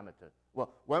no parameter. Well,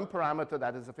 one parameter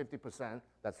that is a 50%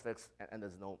 that's fixed, and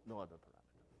there's no other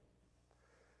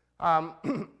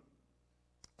parameter.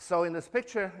 So in this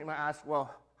picture, you might ask,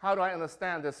 well, how do I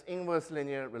understand this inverse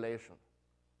linear relation?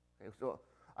 Okay, so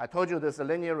I told you there's a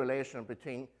linear relation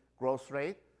between growth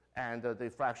rate and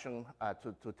the fraction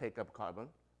to take up carbon.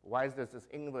 Why is there this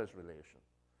inverse relation?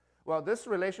 Well, this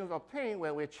relation is obtained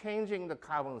when we're changing the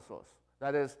carbon source.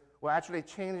 That is, we're actually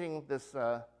changing this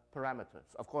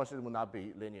parameters. Of course, it will not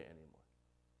be linear anymore.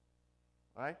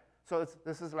 All right? So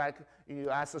this is like you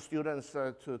ask the students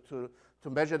to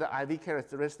measure the IV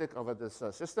characteristic of this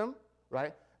system,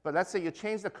 right? But let's say you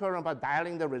change the current by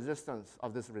dialing the resistance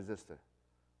of this resistor.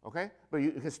 Okay? But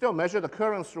you can still measure the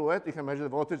current through it. You can measure the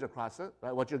voltage across it.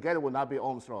 Right? What you get will not be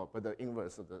Ohm's law, but the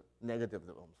inverse of the negative of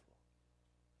the Ohm's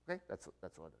law. Okay? That's what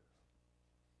it is.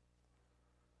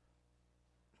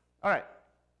 All right.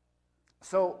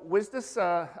 So with this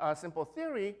simple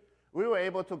theory, we were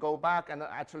able to go back and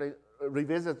actually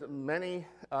revisit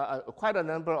quite a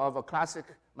number of classic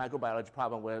microbiology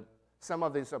problems where some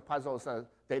of these puzzles are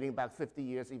dating back 50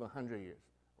 years, even 100 years.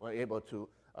 We're able to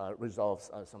resolve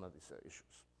some of these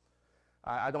issues.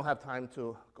 I don't have time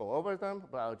to go over them,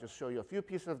 but I'll just show you a few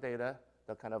pieces of data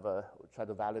that kind of try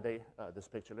to validate this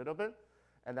picture a little bit.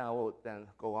 And then I will then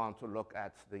go on to look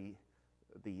at the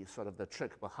sort of the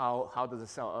trick, but how does the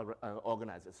cell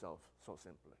organize itself so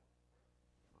simply.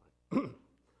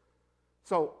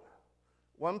 So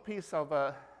one piece of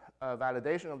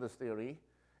validation of this theory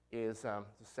is to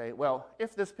say, well,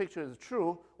 if this picture is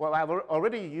true, well, I've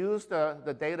already used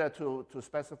the data to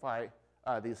specify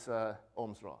this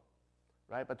Ohm's law,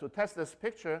 right? But to test this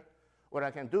picture, what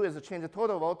I can do is to change the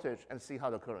total voltage and see how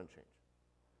the current changes.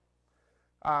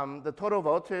 The total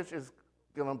voltage is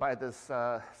given by this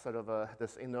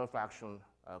this inner fraction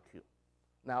Q.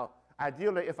 Now,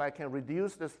 ideally, if I can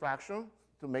reduce this fraction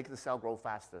to make the cell grow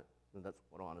faster, then that's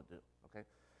what I want to do. Okay,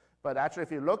 but actually,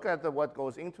 if you look at what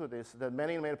goes into this, there are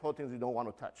many proteins you don't want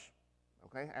to touch.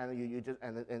 Okay, and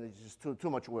it's just too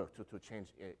much work to change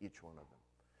each one of them.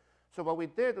 So what we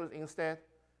did was instead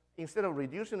of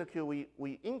reducing the Q,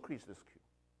 we increase this Q.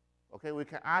 Okay, we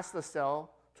can ask the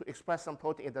cell to express some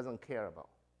protein it doesn't care about.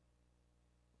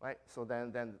 Right? So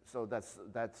so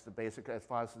that's the basic, as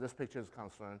far as this picture is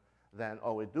concerned. Then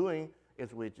all we're doing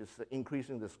is we're just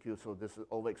increasing this Q, so this is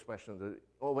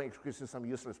overexpressing some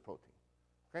useless protein.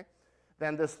 Okay?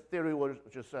 Then this theory will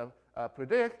just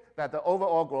predict that the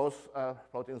overall growth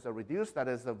proteins are reduced, that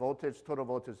is the total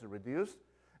voltage is reduced,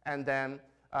 and then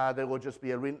there will just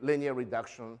be a linear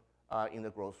reduction in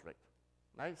the growth rate.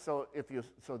 Right? So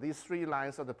these three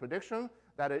lines of the prediction,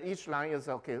 that each line is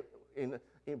okay. In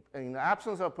the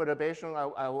absence of perturbation,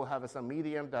 I will have some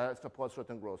medium that supports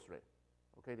certain growth rate.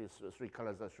 Okay, these three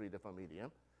colors are three different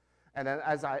medium. And then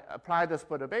as I apply this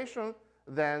perturbation,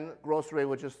 then growth rate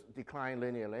will just decline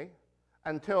linearly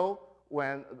until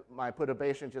when my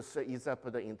perturbation just eats up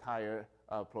the entire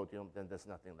proteome, then there's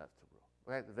nothing left to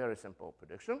grow. Okay, very simple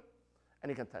prediction, and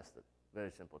you can test it.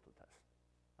 Very simple to test.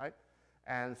 Right?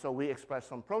 And so we express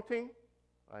some protein,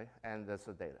 right? And that's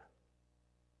the data.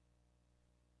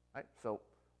 Right? So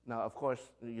now, of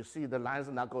course, you see the lines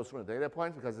are not go through the data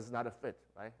points because it's not a fit,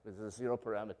 right? This is a zero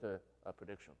parameter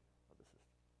prediction of the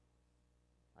system.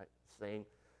 Right? Saying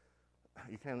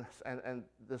you can, and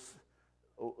this,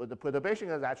 the perturbation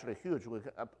is actually huge.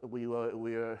 We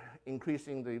are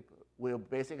increasing we're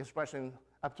basing expression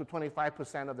up to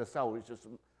 25% of the cell, which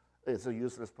is a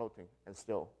useless protein, and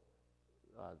still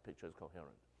the picture is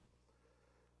coherent.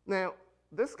 Now,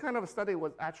 this kind of study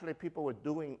was actually people were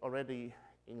doing already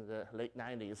in the late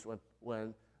 90s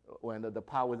when with the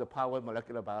power of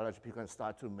molecular biology, people can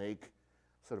start to make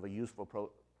sort of a useful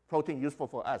protein useful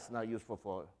for us, not useful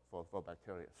for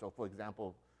bacteria. So for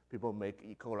example, people make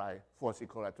E. coli, force E.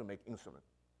 coli to make insulin.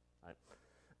 Right?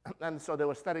 And so there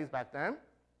were studies back then,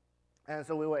 and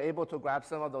so we were able to grab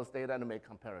some of those data and make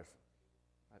comparison.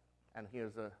 Right? And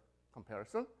here's a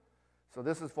comparison. So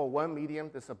this is for one medium,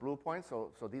 this is a blue point,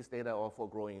 so these data are all for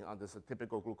growing on this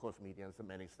typical glucose medium, so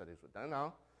many studies were done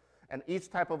now. And each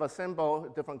type of a symbol,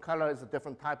 different color, is a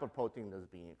different type of protein that's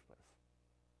being expressed,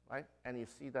 right? And you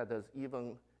see that there's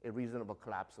even a reasonable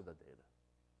collapse of the data.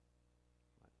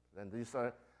 Right? And these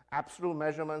are absolute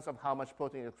measurements of how much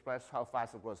protein is expressed, how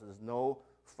fast it grows. There's no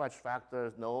fudge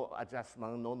factors, no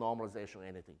adjustment, no normalization,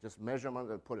 anything. Just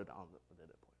measurement and put it on the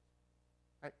data point.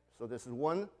 Right? So this is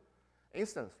one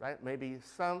instance, right? Maybe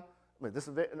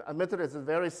admittedly, it's a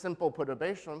very simple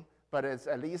perturbation, but it's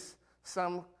at least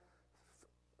some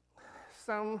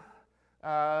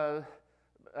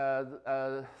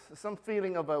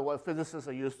feeling of what physicists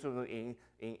are used to in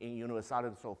universality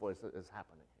and so forth is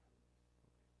happening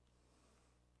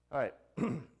here. All right.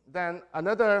 Then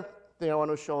another thing I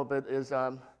want to show a bit is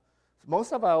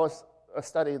most of our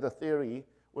study, the theory,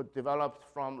 was developed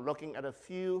from looking at a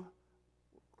few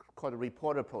called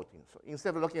reporter proteins. So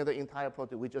instead of looking at the entire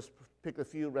protein, we just pick a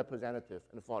few representatives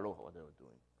and follow what they were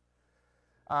doing.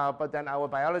 But then our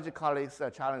biology colleagues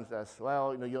challenged us,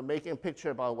 well, you're making a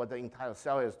picture about what the entire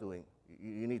cell is doing.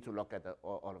 You need to look at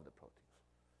all of the proteins.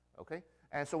 Okay?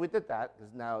 And so we did that,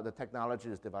 because now the technology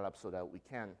is developed so that we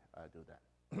can do that.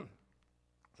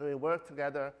 So we worked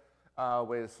together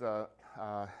with a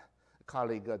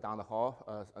colleague down the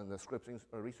hall in the Scripps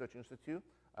Research Institute,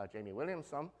 Jamie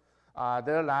Williamson.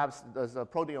 Their labs does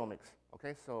proteomics.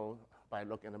 Okay, so by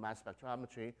looking at the mass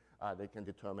spectrometry, they can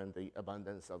determine the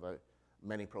abundance of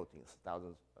many proteins,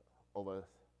 thousands, over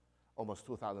almost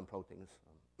 2,000 proteins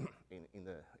in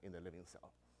the living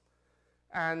cell.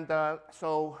 And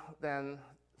so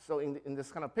in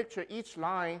this kind of picture, each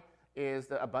line is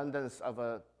the abundance of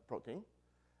a protein,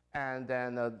 And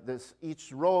then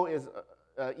each row is,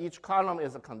 each column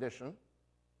is a condition,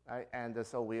 right? And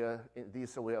so we're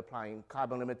applying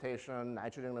carbon limitation,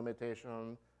 nitrogen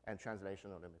limitation, and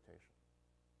translational limitation.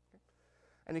 Okay?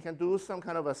 And you can do some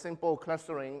kind of a simple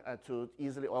clustering to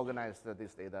easily organize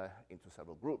this data into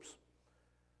several groups.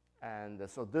 And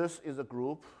so this is a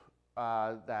group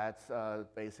that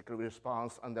basically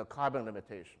responds under carbon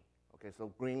limitation. Okay,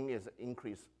 so green is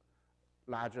increase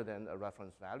larger than a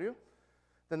reference value.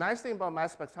 The nice thing about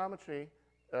mass spectrometry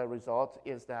result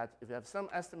is that if you have some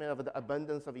estimate of the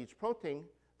abundance of each protein,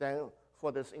 then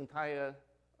for this entire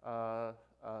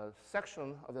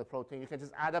section of the protein, you can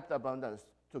just add up the abundance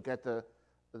to get the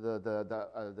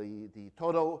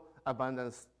total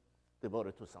abundance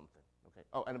devoted to something. Okay.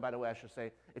 Oh, and by the way, I should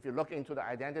say, if you look into the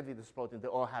identity of this protein, they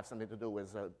all have something to do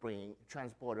with bringing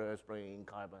transporters, bringing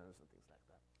carbons, and things like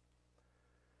that.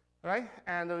 All right,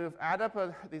 and if you add up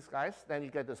these guys, then you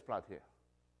get this plot here.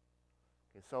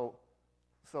 Okay,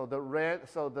 so the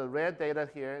red data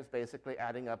here is basically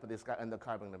adding up this guy and the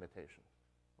carbon limitation.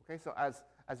 Okay, so as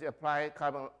you apply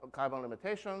carbon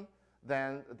limitation,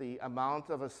 then the amount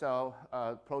of a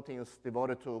cell proteins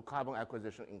devoted to carbon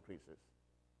acquisition increases.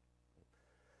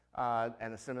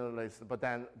 And similarly, but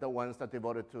then the ones that are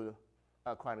devoted to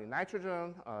acquiring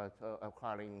nitrogen, to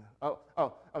acquiring,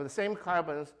 of the same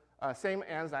carbons, same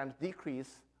enzymes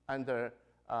decrease under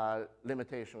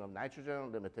limitation of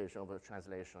nitrogen, limitation of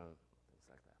translation, things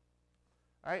like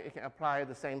that. All right, you can apply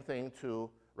the same thing to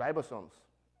ribosomes,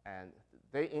 and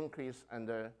they increase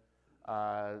under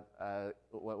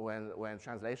when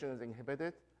translation is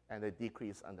inhibited, and they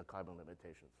decrease under carbon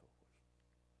limitation, so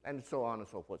forth, and so on and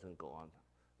so forth, and go on.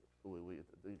 You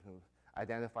can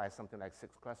identify something like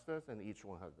 6 clusters, and each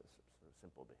one has this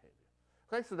simple behavior.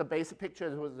 Okay, so the basic picture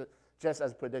was just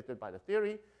as predicted by the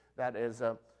theory. That is,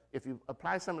 if you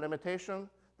apply some limitation,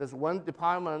 there's one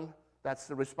department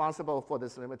that's responsible for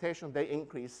this limitation. They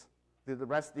increase, the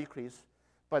rest decrease,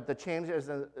 but the change is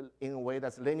in a way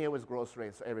that's linear with growth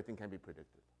rate, so everything can be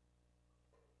predicted.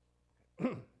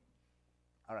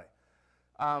 All right.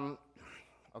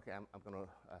 Okay, I'm going to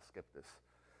skip this.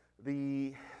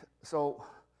 So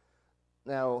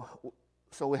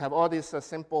we have all these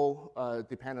simple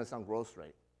dependence on growth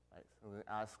rate. Right? So we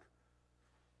ask,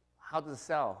 how does the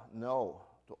cell know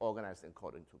to organize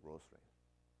according to growth rate?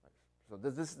 Right? So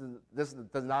this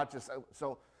does not just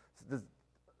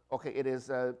okay. It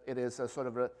is sort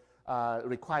of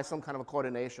requires some kind of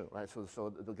coordination, right?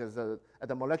 So because at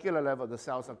the molecular level, the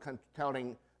cells are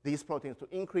telling these proteins to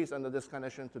increase under this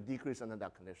condition, to decrease under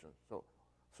that condition.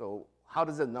 So how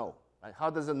does it know? Right? How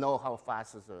does it know how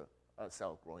fast is a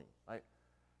cell growing? Right?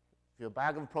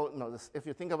 If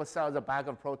you think of a cell as a bag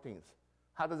of proteins,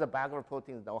 how does a bag of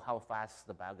proteins know how fast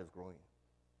the bag is growing?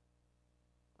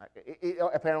 Right? It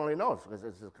apparently knows because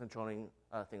it's controlling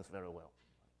things very well.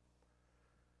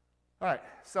 All right,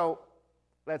 so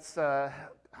let's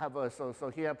have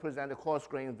so here I present a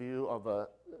coarse-grained view of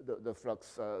the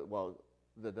flux,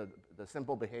 the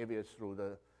simple behaviors through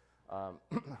the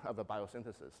of the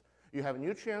biosynthesis. You have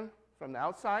nutrient from the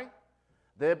outside,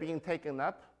 they're being taken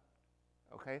up,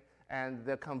 okay, and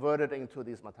they're converted into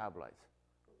these metabolites,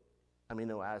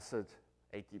 amino acid,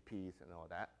 ATPs, and all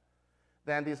that.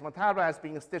 Then these metabolites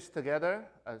being stitched together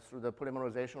through the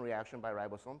polymerization reaction by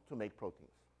ribosome to make proteins.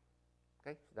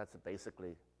 Okay, so that's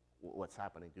basically what's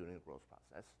happening during the growth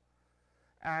process.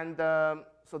 And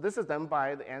so this is done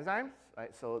by the enzymes,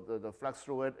 right? So the flux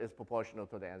through it is proportional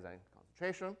to the enzyme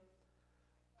concentration.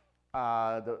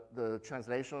 The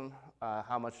translation,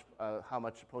 how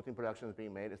much protein production is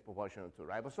being made is proportional to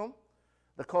ribosome.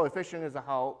 The coefficient is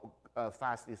how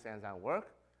fast these enzymes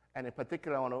work. And in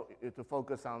particular, I want to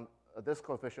focus on this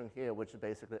coefficient here, which is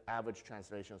basically average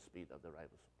translation speed of the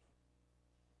ribosomes.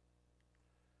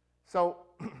 So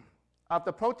of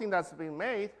the protein that's being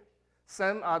made,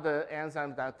 some are the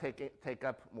enzymes that take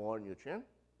up more nutrient,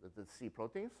 the C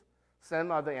proteins.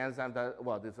 Some are the enzymes that,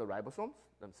 these are ribosomes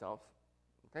themselves,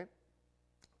 okay?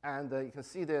 And you can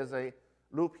see there's a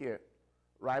loop here.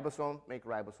 Ribosome make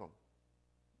ribosome,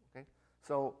 okay?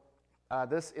 So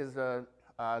this is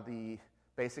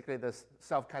basically the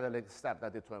self-catalytic step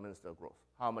that determines the growth,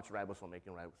 how much ribosome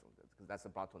making ribosome, because that's the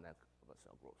bottleneck of a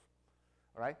cell growth,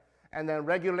 all right? And then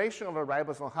regulation of a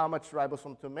ribosome, how much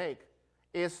ribosome to make,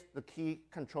 is the key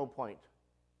control point,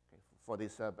 okay, for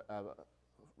this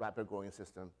rapid growing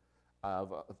system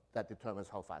that determines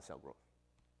how fast cell grows.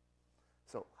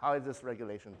 So how is this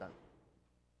regulation done?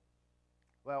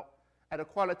 Well, at a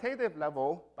qualitative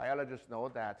level, biologists know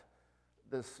that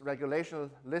this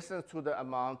regulation listens to the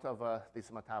amount of these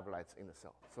metabolites in the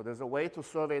cell. So there's a way to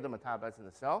survey the metabolites in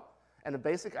the cell. And the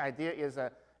basic idea is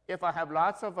that if I have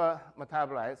lots of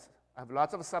metabolites, I have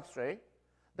lots of substrate,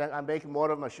 then I make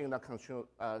more of a machine that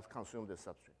consume this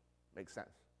substrate. Makes sense,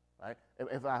 right?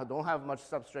 If I don't have much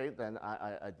substrate, then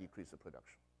I decrease the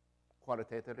production.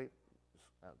 Qualitatively,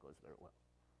 this goes very well.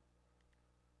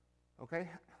 Okay,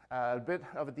 a bit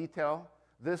of detail.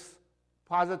 This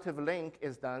positive link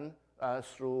is done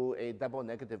through a double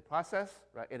negative process,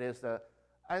 right? It is the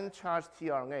uncharged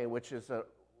tRNA, which is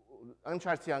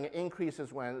uncharged tRNA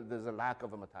increases when there's a lack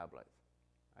of a metabolite,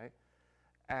 right?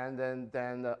 And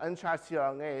then the uncharged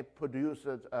tRNA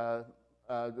produces,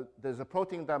 there's a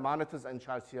protein that monitors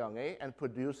uncharged tRNA and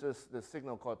produces the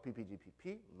signal called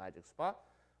PPGPP, magic spot,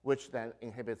 which then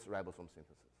inhibits ribosome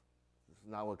synthesis.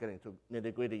 Now we're getting to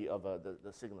nitty-gritty of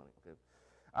the signaling.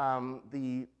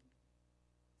 Okay?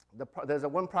 There's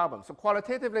one problem. So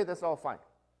qualitatively, that's all fine.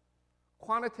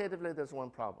 Quantitatively, there's one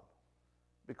problem,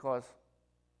 because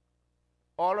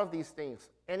all of these things,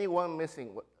 any one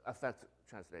missing will affect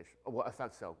translation, or will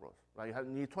affect cell growth. Right?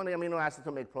 You need 20 amino acids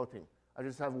to make protein. I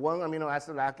just have one amino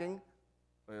acid lacking,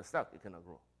 you're stuck, you cannot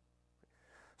grow.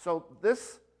 So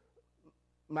this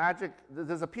magic,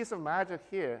 there's a piece of magic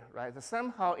here, right? That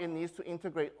somehow it needs to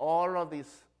integrate all of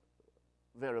these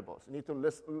variables. You need to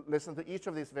listen to each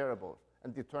of these variables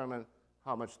and determine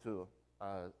how much to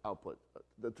output,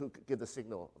 to give the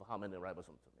signal of how many ribosomes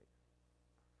to make.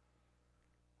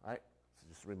 Right? So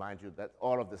just remind you that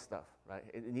all of this stuff, right?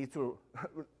 You need to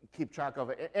keep track of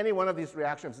it. Any one of these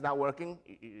reactions not working,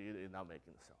 you're not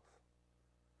making the cells.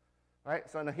 Right?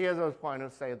 So here's a point to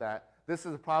say that this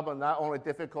is a problem not only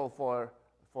difficult for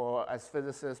as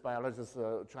physicists, biologists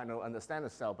trying to understand the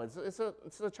cell, but it's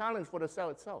a challenge for the cell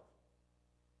itself.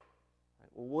 Right?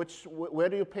 Where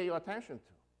do you pay your attention to?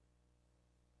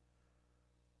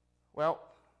 Well,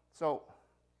 so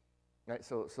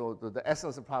the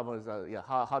essence of the problem is,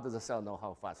 how does the cell know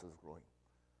how fast it's growing?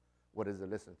 What does it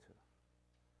listen to?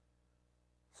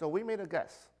 So we made a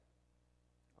guess,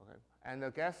 okay? And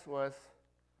the guess was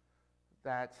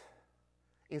that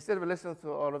instead of listening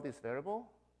to all of these variables,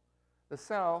 the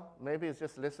cell maybe is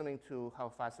just listening to how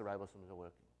fast the ribosomes are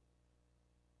working.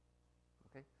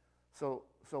 Okay? So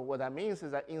what that means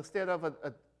is that instead of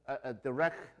a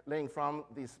direct link from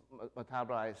these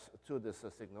metabolites to this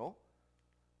signal,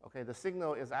 okay, the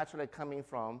signal is actually coming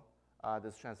from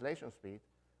this translation speed,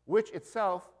 which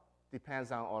itself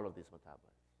depends on all of these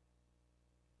metabolites.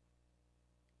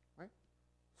 Right?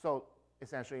 So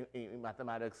essentially, in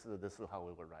mathematics, this is how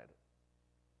we would write it.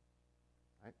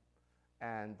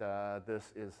 And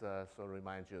this is, so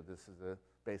remind you, this is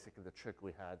basically the trick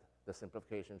we had, the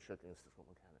simplification trick in statistical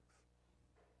mechanics.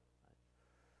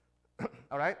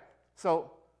 All right?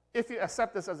 So if you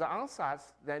accept this as an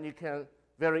ansatz, then you can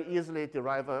very easily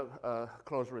derive a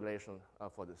close relation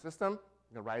for the system.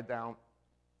 You can write down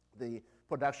the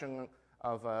production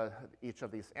of each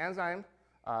of these enzymes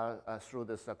through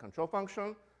this control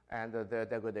function, and their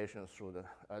degradation through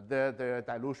their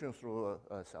dilution through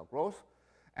cell growth.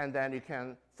 And then you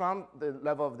can, from the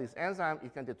level of this enzyme, you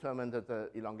can determine the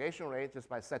elongation rate just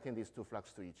by setting these two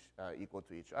flux to equal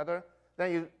to each other.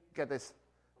 Then you get this,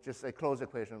 just a closed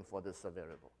equation for this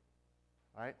variable.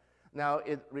 Right? Now,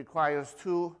 it requires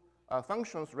two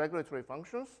functions, regulatory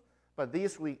functions, but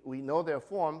these we know their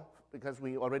form because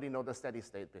we already know the steady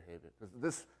state behavior.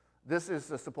 This is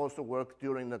supposed to work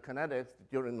during the kinetics,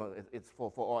 it's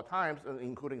for all times,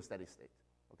 including steady state.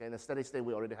 Okay? In the steady state,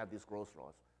 we already have these growth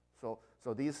laws.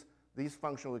 So these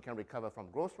functions we can recover from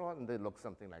growth law, and they look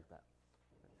something like that.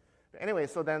 But anyway,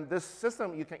 so then this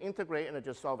system you can integrate and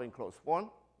just solve in closed form.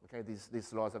 Okay,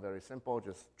 these laws are very simple,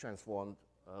 just transformed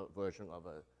version of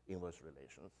inverse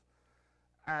relations.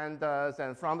 And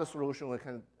then from the solution, we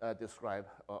can describe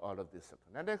all of these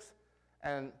kinetics,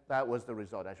 and that was the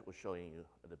result I was showing you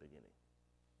at the beginning.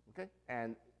 Okay,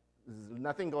 and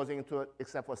nothing goes into it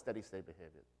except for steady state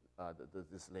behavior,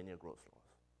 this linear growth laws.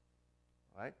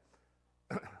 Right?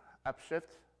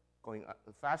 Upshift, going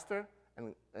faster,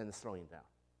 and slowing down.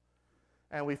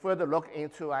 And we further look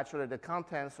into actually the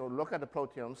content, so look at the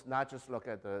proteomes, not just look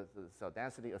at the cell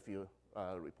density, a few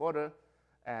reporter,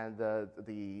 and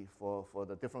for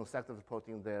the different sectors of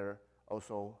protein, they're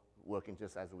also working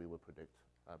just as we would predict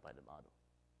by the model.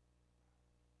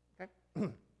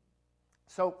 Okay?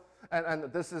 So,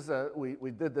 and this is,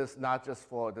 we did this not just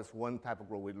for this one type of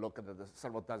growth, we look at the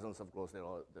several dozens of growths, they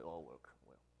all work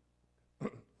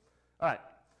well. All right,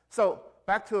 so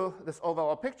back to this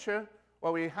overall picture.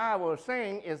 What we're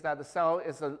saying is that the cell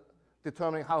is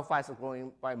determining how fast it's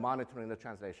growing by monitoring the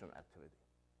translation activity.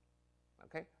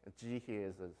 Okay, and G here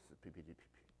is PPGPP,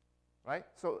 right?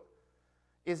 So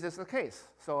is this the case?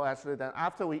 So actually then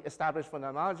after we established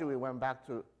phenomenology, we went back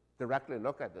to directly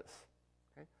look at this.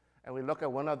 Okay? And we look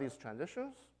at one of these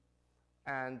transitions.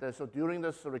 And so during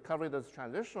this recovery of this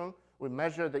transition, we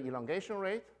measure the elongation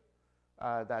rate.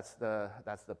 That's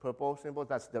the purple symbol.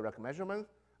 That's direct measurement.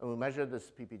 And we measure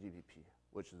this ppGVP,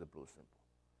 which is the blue symbol.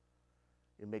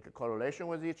 You make a correlation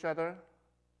with each other,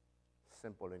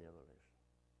 simple linear relation.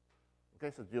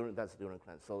 Okay, so that's during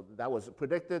cleanse. So that was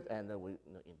predicted, and then we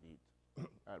indeed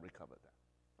recovered that.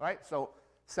 All right, so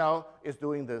cell is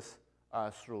doing this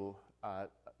through,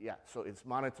 so it's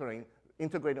monitoring,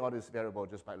 integrating all these variables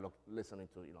just by listening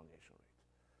to elongation rate.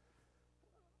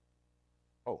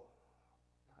 Oh,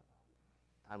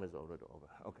 time is already over.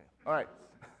 Okay, all right.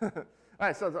 All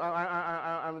right, so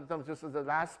I'm just the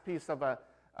last piece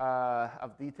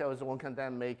of details. One can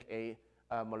then make a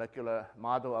molecular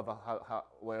model of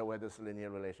where this linear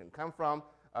relation come from.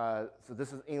 So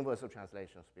this is inverse of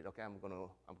translation speed. Okay, I'm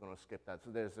gonna skip that. So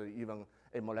there's even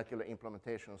a molecular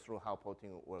implementation through how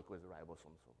protein work with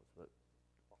ribosomes, but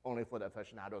only for the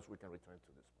aficionados we can return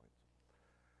to this point.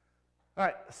 All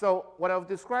right. So what I've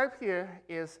described here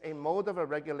is a mode of a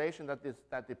regulation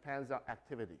that depends on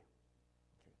activity.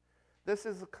 Okay. This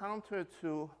is counter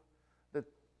to the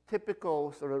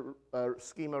typical sort of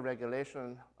schema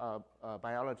regulation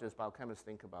biologists, biochemists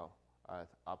think about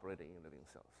operating in living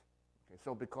cells. Okay,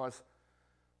 so because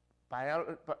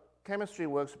chemistry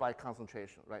works by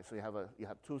concentration, right? So you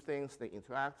have two things, they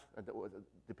interact, and it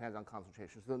depends on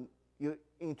concentration. So you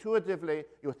intuitively,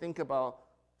 you think about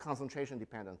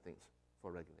concentration-dependent things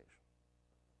for regulation.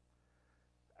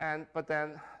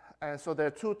 So there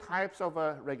are two types of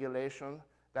regulation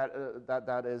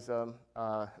that is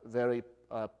very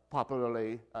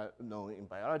popularly known in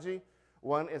biology.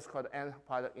 One is called end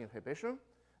product inhibition.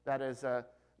 That is,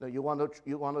 you want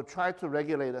to try to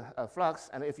regulate a flux,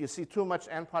 and if you see too much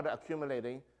end product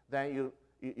accumulating, then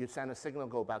you send a signal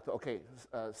go back to, okay,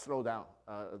 slow down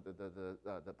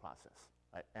the process,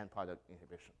 right? End product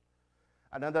inhibition.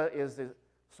 Another is the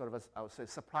sort of, I would say,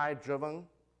 supply-driven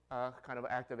kind of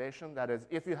activation. That is,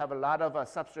 if you have a lot of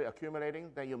substrate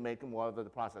accumulating, then you make more of the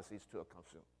processes to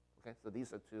consume. Okay, so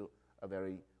these are two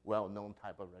very well-known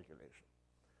type of regulation.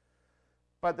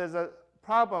 But there's a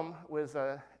problem with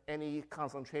any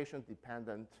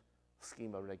concentration-dependent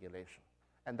schema regulation.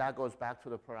 And that goes back to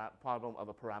the problem of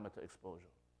a parameter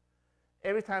exposure.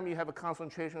 Every time you have a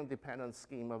concentration-dependent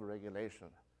scheme of regulation,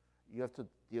 you have to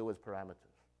deal with parameters.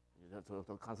 You have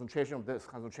to concentration of this,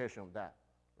 concentration of that,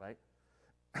 right?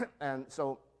 And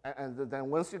then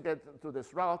once you get to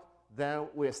this route, then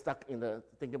we're stuck in the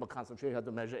thinking about concentration. You have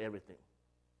to measure everything.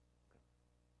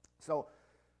 So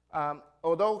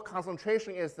although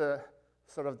concentration is the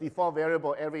sort of default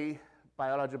variable every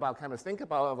biochemist think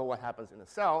about of what happens in a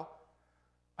cell,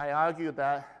 I argue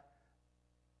that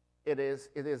it is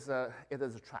a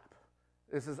trap.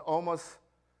 This is almost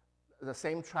the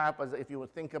same trap as if you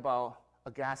would think about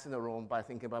a gas in the room by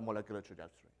thinking about molecular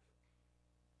trajectories.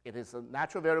 It is a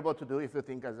natural variable to do if you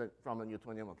think from the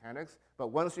Newtonian mechanics, but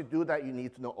once you do that, you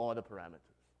need to know all the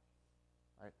parameters,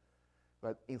 right?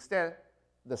 But instead,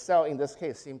 the cell in this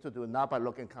case seemed to do not by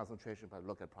looking at concentration, but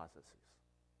look at processes.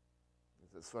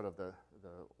 It's sort of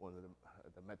one of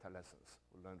the meta lessons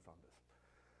we learned from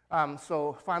this.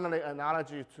 So finally,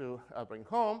 analogy to bring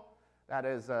home, that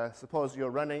is, suppose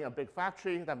you're running a big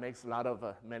factory that makes a lot of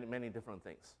many different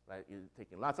things, right? You're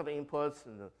taking lots of inputs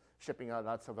and shipping out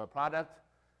lots of product.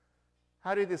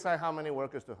 How do you decide how many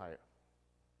workers to hire?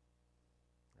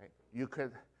 Right? You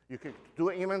could do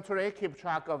an inventory, keep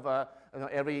track of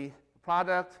every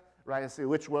product, right? And see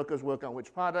which workers work on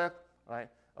which product, right?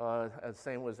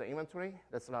 Same with the inventory.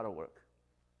 That's a lot of work.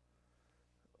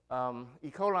 E.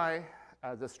 coli,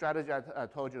 the strategy I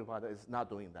told you about is not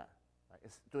doing that. Right?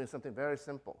 It's doing something very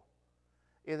simple.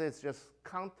 It is just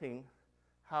counting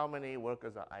how many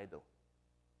workers are idle.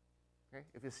 Okay?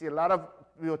 If you see a lot of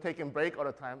people taking break all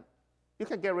the time, you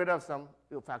can get rid of some,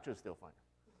 your factory is still fine.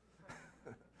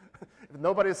 If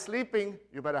nobody's sleeping,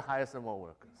 you better hire some more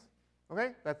workers.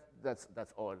 Okay? That's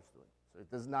all it's doing. So it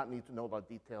does not need to know about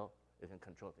detail. It can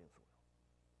control things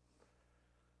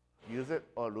well. Use it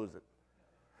or lose it.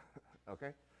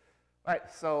 Okay? All right,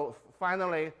 so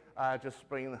finally, just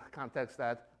bring context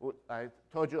that I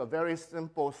told you a very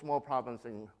simple, small problems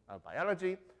in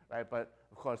biology, right? But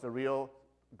of course, the real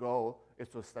goal is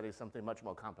to study something much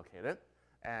more complicated.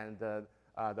 And the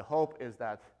hope is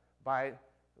that by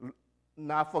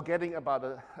not forgetting about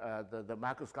the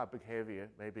macroscopic behavior,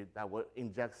 maybe that will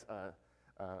inject,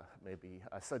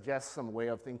 suggest some way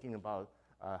of thinking about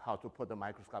how to put the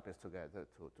microscopies together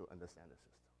to understand the system.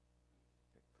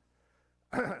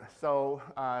 So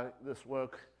this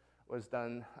work was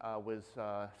done with,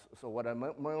 so what I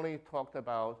mainly talked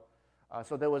about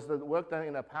So there was the work done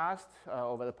in the past.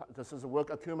 This is work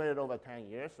accumulated over 10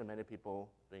 years, so many people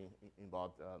being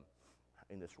involved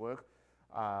in this work.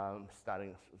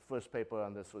 Starting first paper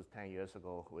on this was 10 years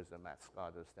ago with Matt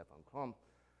Scott and Stefan Krom.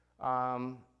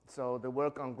 So the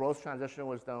work on growth transition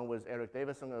was done with Eric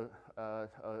Davison, a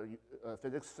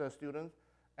physics student,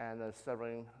 and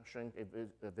Severin Schenk,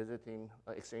 a visiting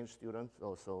exchange student,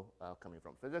 also coming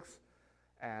from physics.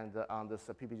 And on this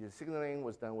PPG signaling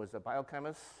was done with a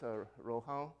biochemist,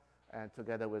 Rohan, and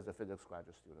together with the physics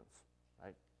graduate students,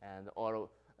 right? And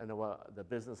the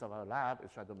business of our lab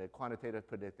is trying to make quantitative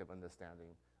predictive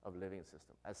understanding of living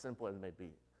system. As simple as it may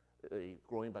be, a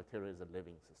growing bacteria is a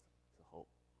living system as a whole.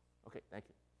 Okay, thank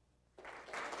you.